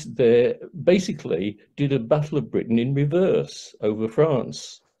 basically did a Battle of Britain in reverse over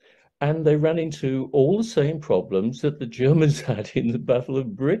France. And they ran into all the same problems that the Germans had in the Battle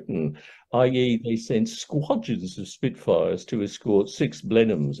of Britain, i.e. they sent squadrons of Spitfires to escort 6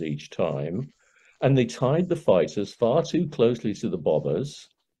 Blenheims each time, and they tied the fighters far too closely to the bombers.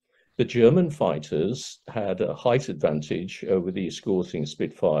 The German fighters had a height advantage over the escorting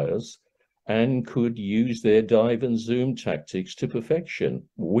Spitfires and could use their dive and zoom tactics to perfection,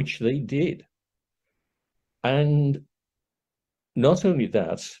 which they did. And not only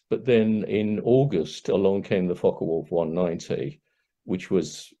that, but then in August, along came the Focke-Wulf 190, which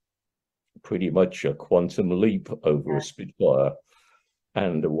was pretty much a quantum leap over a Spitfire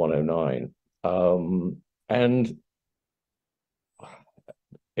and a 109. And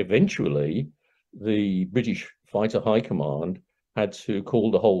eventually, the British Fighter High Command had to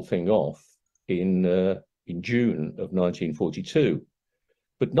call the whole thing off in June of 1942,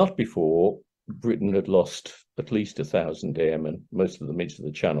 but not before Britain had lost at least 1,000 airmen, most of them into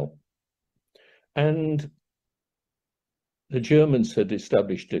the Channel. And the Germans had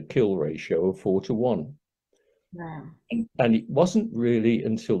established a kill ratio of 4-1. Wow. And it wasn't really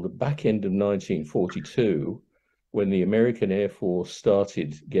until the back end of 1942, when the American Air Force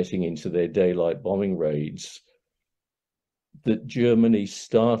started getting into their daylight bombing raids, that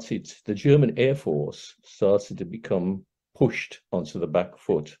the German Air Force started to become pushed onto the back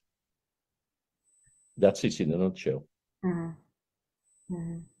foot. That's it in a nutshell. Mm-hmm.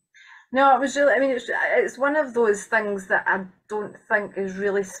 Mm-hmm. No, it was really, I mean, it's one of those things that I don't think is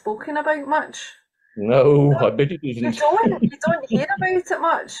really spoken about much. No, I bet it isn't. You don't hear about it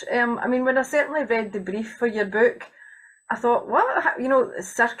much. I mean, when I certainly read the brief for your book, I thought, what, you know,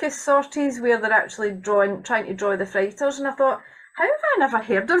 circus sorties where they're actually trying to draw the fighters, and I thought, how have I never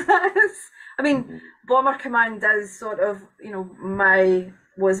heard of this? I mean, Bomber Command is sort of, you know,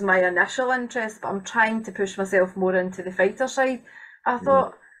 was my initial interest, but I'm trying to push myself more into the fighter side. I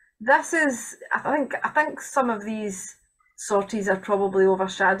thought, this is, I think some of these sorties are probably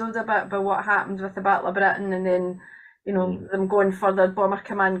overshadowed a bit by what happened with the Battle of Britain, and then, you know, them going further, Bomber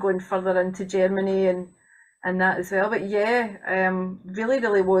Command going further into Germany and that as well. But yeah,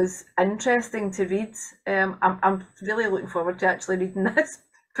 really was interesting to read. I'm really looking forward to actually reading this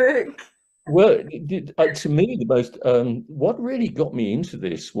book. Well, to me, the most what really got me into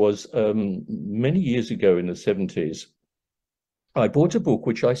this was many years ago in the 70s, I bought a book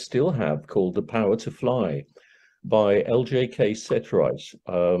which I still have called The Power to Fly by L.J.K. Setright,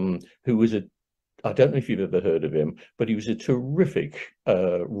 who was I don't know if you've ever heard of him, but he was a terrific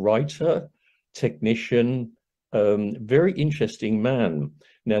writer, technician, very interesting man.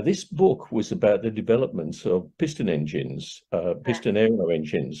 Now, this book was about the development of piston engines, piston aero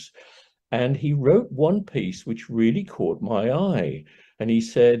engines. And he wrote one piece which really caught my eye. And he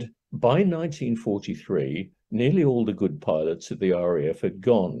said, by 1943, nearly all the good pilots of the RAF had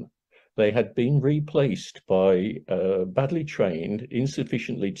gone. They had been replaced by badly trained,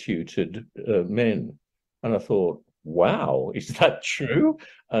 insufficiently tutored men. And I thought, wow, is that true?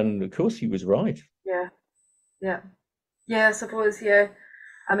 And of course he was right. Yeah, I suppose, yeah.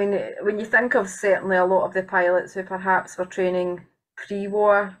 I mean, when you think of certainly a lot of the pilots who perhaps were training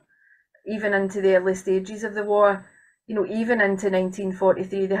pre-war, even into the early stages of the war, you know, even into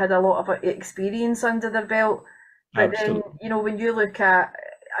 1943, they had a lot of experience under their belt. But Absolutely. then, you know, when you look at,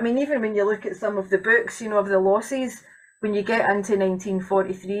 I mean, even when you look at some of the books, you know, of the losses, when you get into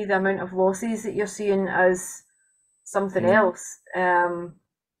 1943, the amount of losses that you're seeing is something else. And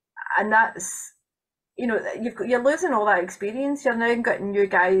that's, you know, you're losing all that experience. You're now getting new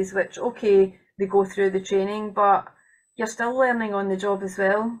guys, which, okay, they go through the training, but you're still learning on the job as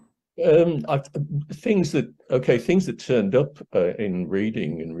well. Things that turned up in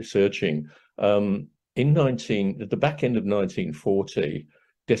reading and researching at the back end of 1940,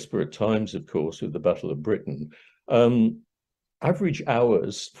 desperate times, of course, with the Battle of Britain. Average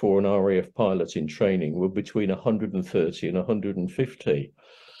hours for an RAF pilot in training were between 130 and 150.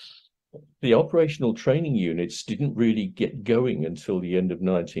 The operational training units didn't really get going until the end of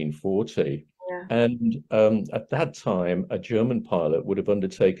 1940. And at that time, a German pilot would have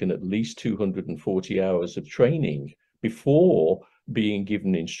undertaken at least 240 hours of training before being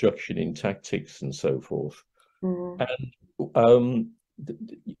given instruction in tactics and so forth. And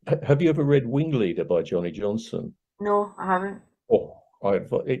have you ever read Wing Leader by Johnny Johnson? No, I haven't. Oh,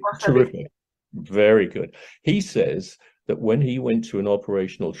 terrific. Very good. He says that when he went to an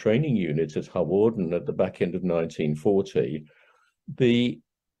operational training unit at Hawarden at the back end of 1940, the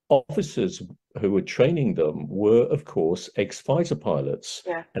officers who were training them were, of course, ex-fighter pilots,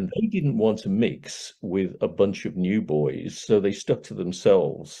 and they didn't want to mix with a bunch of new boys, so they stuck to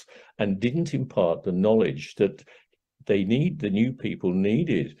themselves and didn't impart the knowledge that the new people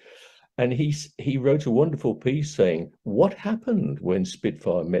needed. And he wrote a wonderful piece saying, what happened when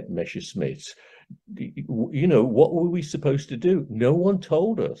Spitfire met Messerschmitts? You know, what were we supposed to do? No one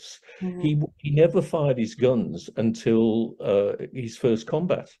told us. Mm-hmm. He never fired his guns until his first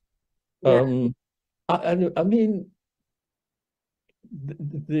combat. Yeah. I mean,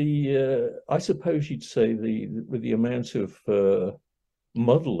 I suppose you'd say with the amount of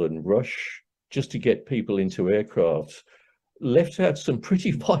muddle and rush just to get people into aircraft, left out some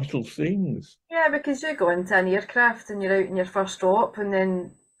pretty vital things. Yeah, because you go into an aircraft and you're out in your first op, and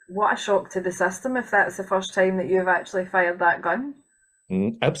then what a shock to the system if that's the first time that you've actually fired that gun.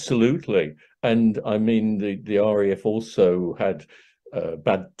 Absolutely. And I mean, the RAF also had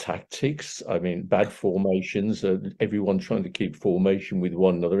bad tactics. I mean, bad formations, everyone trying to keep formation with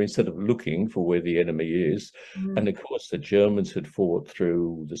one another instead of looking for where the enemy is. And of course, the Germans had fought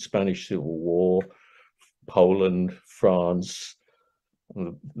through the Spanish Civil War, Poland, France,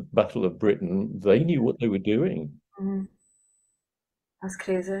 the Battle of Britain. They knew what they were doing. That's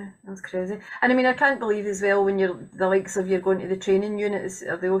crazy. That's crazy. And I mean, I can't believe as well when you're the likes of you're going to the training units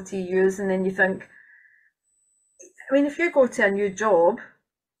or the OTUs, and then you think, I mean, if you go to a new job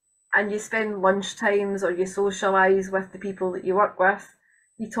and you spend lunch times or you socialise with the people that you work with,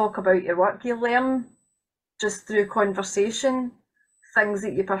 you talk about your work, you learn just through conversation things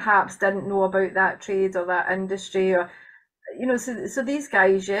that you perhaps didn't know about that trade or that industry, or you know, so these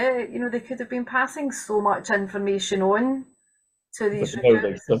guys, yeah, you know, they could have been passing so much information on to these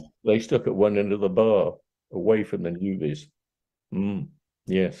recruits. No, they stuck at one end of the bar, away from the newbies.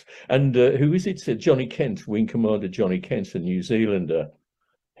 Yes. And who is it? Johnny Kent, Wing Commander Johnny Kent, a New Zealander.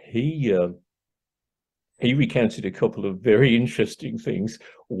 He recounted a couple of very interesting things.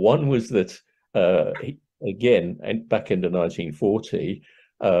 One was that again, back in the 1940,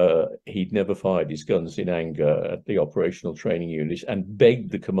 he'd never fired his guns in anger at the operational training unit and begged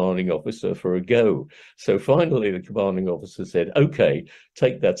the commanding officer for a go. So finally, the commanding officer said, okay,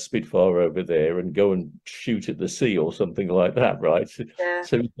 take that Spitfire over there and go and shoot at the sea or something like that, right? Yeah.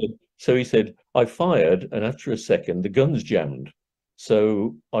 So he said, I fired, and after a second, the guns jammed.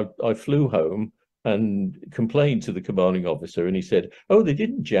 So I flew home and complained to the commanding officer, and he said, oh, they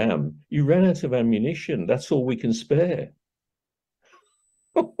didn't jam. You ran out of ammunition. That's all we can spare.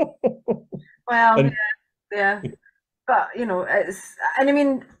 Well, yeah. But, you know, and I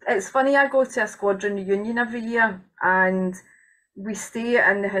mean, it's funny, I go to a squadron reunion every year, and we stay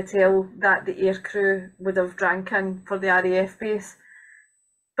in the hotel that the aircrew would have drank in for the RAF base.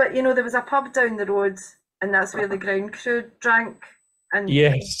 But, you know, there was a pub down the road, and that's where the ground crew drank. And,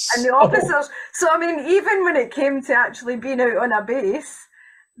 yes. And the officers. So, I mean, even when it came to actually being out on a base,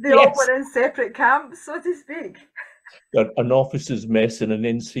 they all were in separate camps, so to speak. An officer's mess and an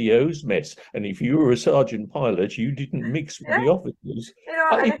NCO's mess. And if you were a sergeant pilot, you didn't mix with the officers. You know,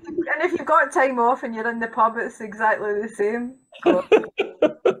 and if you've got time off and you're in the pub, it's exactly the same. So.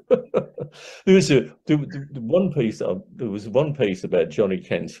 There was one piece about Johnny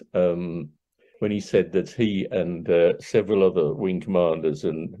Kent when he said that he and several other wing commanders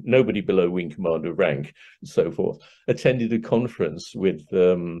and nobody below wing commander rank and so forth attended a conference with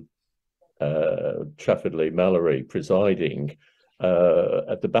Trafford Leigh-Mallory presiding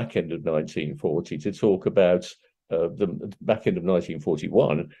at the back end of 1940 to talk about the back end of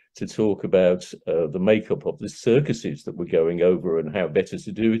 1941 to talk about the makeup of the circuses that were going over and how better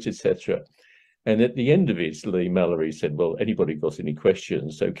to do it, etc. And at the end of it, Leigh-Mallory said, well, anybody got any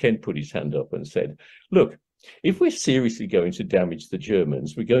questions? So Kent put his hand up and said, look, if we're seriously going to damage the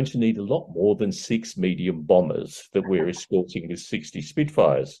Germans, we're going to need a lot more than 6 medium bombers that we're escorting with 60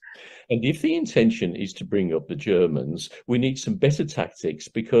 Spitfires. And if the intention is to bring up the Germans, we need some better tactics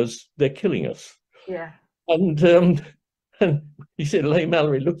because they're killing us. Yeah. And he said,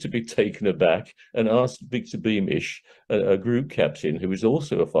 Leigh-Mallory looked a bit taken aback and asked Victor Beamish, a group captain who was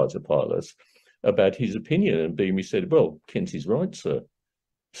also a fighter pilot, about his opinion. And Beamish said, well, Kent is right, sir.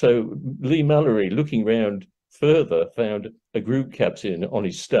 So Leigh-Mallory, looking round further, found a group captain on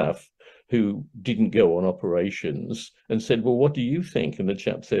his staff who didn't go on operations and said, well, what do you think? And the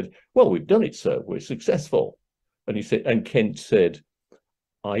chap said, well, we've done it, sir. We're successful. And he said, and Kent said,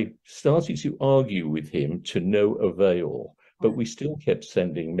 I started to argue with him to no avail, but we still kept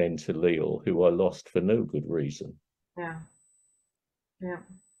sending men to Lille who I lost for no good reason. Yeah. Yeah.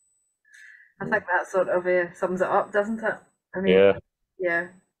 I think that sort of sums it up, doesn't it? I mean, yeah.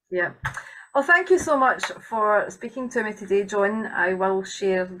 Well, thank you so much for speaking to me today, John. I will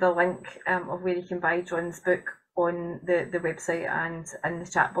share the link of where you can buy John's book on the website and in the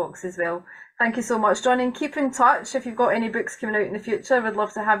chat box as well. Thank you so much, John, and keep in touch. If you've got any books coming out in the future, we'd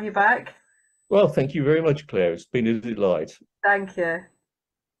love to have you back. Well, thank you very much, Claire. It's been a delight. Thank you.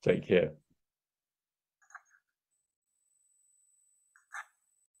 Take care.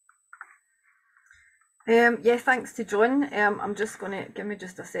 Yeah, thanks to John. I'm just going to, give me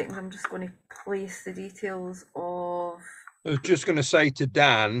just a second, I'm just going to place the details of... I was just going to say to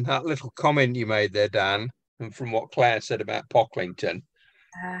Dan, that little comment you made there, Dan, and from what Claire said about Pocklington,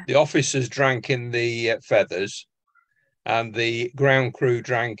 the officers drank in the Feathers and the ground crew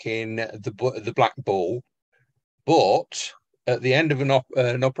drank in the Black Bull. But at the end of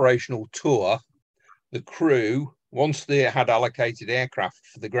an operational tour, the crew, once they had allocated aircraft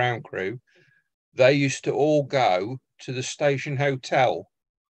for the ground crew, they used to all go to the station hotel.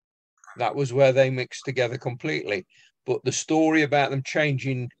 That was where they mixed together completely. But the story about them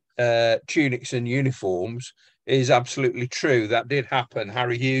changing tunics and uniforms is absolutely true. That did happen.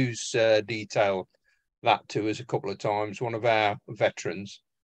 Harry Hughes detailed that to us a couple of times, one of our veterans.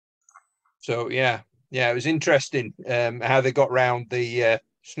 So, yeah, it was interesting how they got round the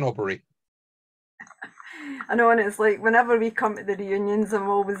snobbery. I know, and it's like whenever we come to the reunions, I'm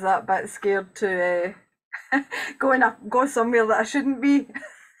always that bit scared to go somewhere that I shouldn't be.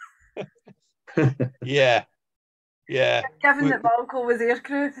 Yeah. Given that my uncle was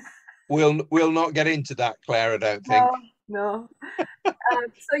aircrew. We'll not get into that, Claire, I don't think. No.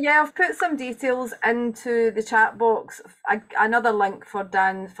 So yeah, I've put some details into the chat box. Another link for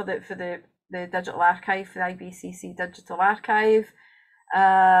Dan for the digital archive, for the IBCC Digital Archive.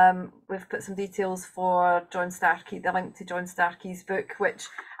 We've put some details for John Starkey, the link to John Starkey's book, which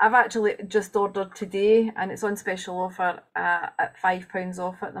I've actually just ordered today, and it's on special offer at £5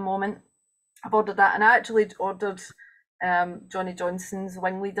 off at the moment. I've ordered that, and I actually ordered Johnny Johnson's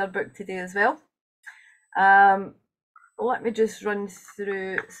Wing Leader book today as well. Let me just run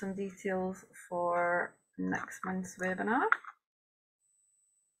through some details for next month's webinar.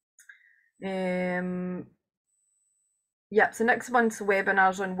 Yep, so next month's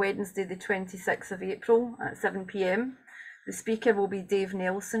webinar is on Wednesday, the 26th of April at 7 PM. The speaker will be Dave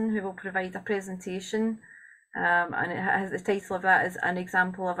Nelson, who will provide a presentation, and the title of that is An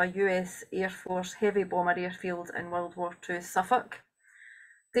Example of a US Air Force Heavy Bomber Airfield in World War II Suffolk.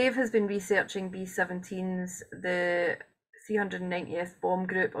 Dave has been researching B-17s, the 390th Bomb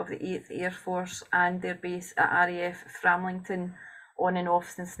Group of the 8th Air Force, and their base at RAF Framlington on and off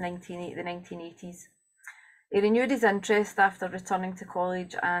since the 1980s. He renewed his interest after returning to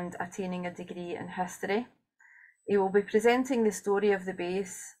college and attaining a degree in history. He will be presenting the story of the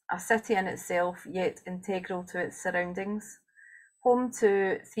base, a city in itself, yet integral to its surroundings, home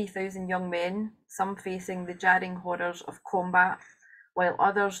to 3,000 young men, some facing the jarring horrors of combat, while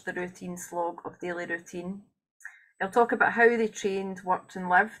others the routine slog of daily routine. He'll talk about how they trained, worked and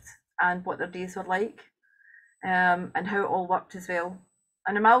lived, and what their days were like, and how it all worked as well.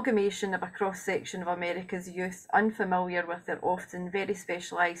 An amalgamation of a cross-section of America's youth, unfamiliar with their often very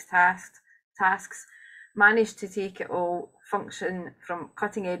specialised tasks, managed to take it all, function from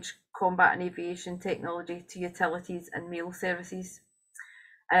cutting-edge combat and aviation technology to utilities and mail services.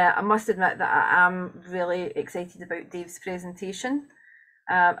 I must admit that I am really excited about Dave's presentation.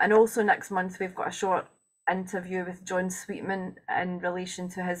 And also next month we've got a short interview with John Sweetman in relation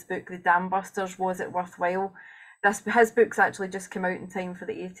to his book, The Dam Busters, Was It Worthwhile? His book's actually just come out in time for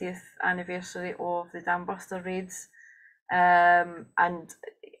the 80th anniversary of the Dam Buster raids. And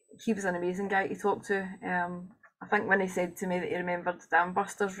he was an amazing guy to talk to. I think when he said to me that he remembered the Dam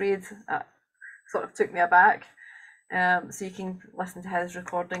Busters raids, that sort of took me aback. So you can listen to his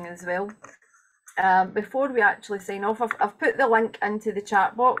recording as well. Before we actually sign off, I've put the link into the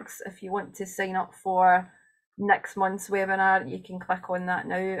chat box. If you want to sign up for next month's webinar, you can click on that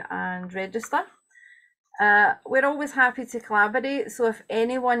now and register. We're always happy to collaborate, so if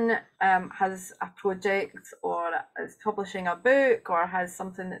anyone has a project or is publishing a book or has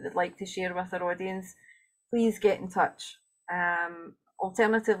something that they'd like to share with our audience, please get in touch.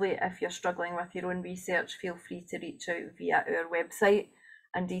 Alternatively, if you're struggling with your own research, feel free to reach out via our website,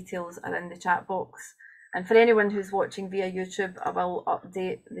 and details are in the chat box. And for anyone who's watching via YouTube, I will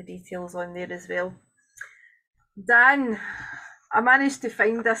update the details on there as well. Dan, I managed to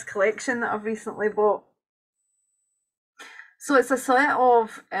find this collection that I've recently bought. So it's a set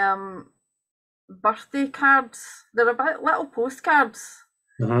of birthday cards. They're about little postcards.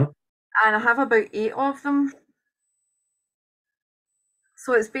 And I have about 8 of them.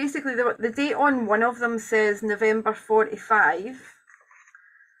 So it's basically, the date on one of them says November 45.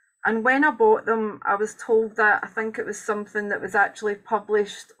 And when I bought them, I was told that I think it was something that was actually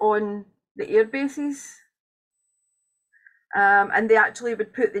published on the air bases. And they actually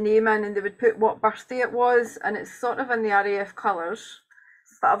would put the name in and they would put what birthday it was, and it's sort of in the RAF colours.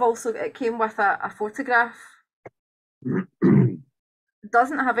 But it came with a photograph.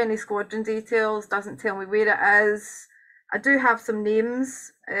 Doesn't have any squadron details, doesn't tell me where it is. I do have some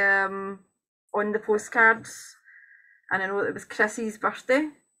names on the postcards, and I know it was Chrissy's birthday,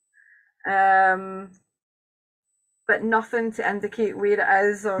 but nothing to indicate where it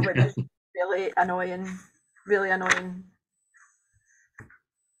is, or which is really annoying, really annoying.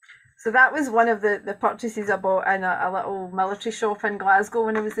 So that was one of the purchases I bought in a little military shop in Glasgow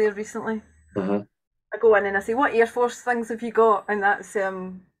when I was there recently. Uh-huh. I go in and I say, "What Air Force things have you got?" And that's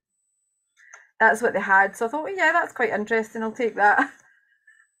what they had. So I thought, well, yeah, that's quite interesting. I'll take that.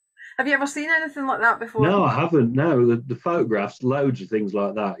 Have you ever seen anything like that before? No, I haven't. No, the photographs, loads of things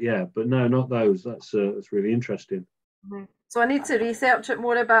like that. Yeah, but no, not those. That's really interesting. Mm-hmm. So I need to research it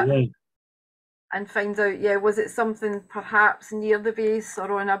more a bit. Yeah. And find out, yeah, was it something perhaps near the base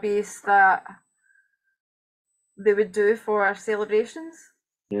or on a base that they would do for celebrations?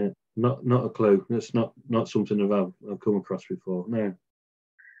 Yeah, not a clue. That's not something I've come across before. No.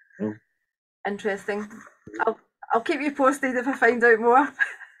 Interesting. I'll keep you posted if I find out more.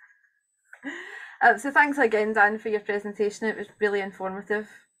 So thanks again, Dan, for your presentation. It was really informative.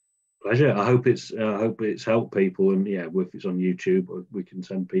 Pleasure. I hope it's helped people, and yeah, if it's on YouTube, we can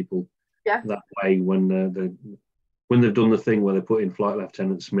send people that way when they've done the thing where they put in Flight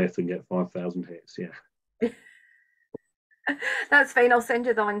Lieutenant Smith and get 5,000 hits. Yeah. That's fine. I'll send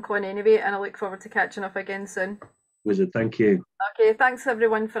you the link on anyway, and I look forward to catching up again soon. Wizard, thank you. Okay, thanks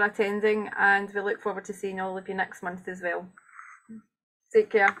everyone for attending, and we look forward to seeing all of you next month as well.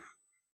 Take care.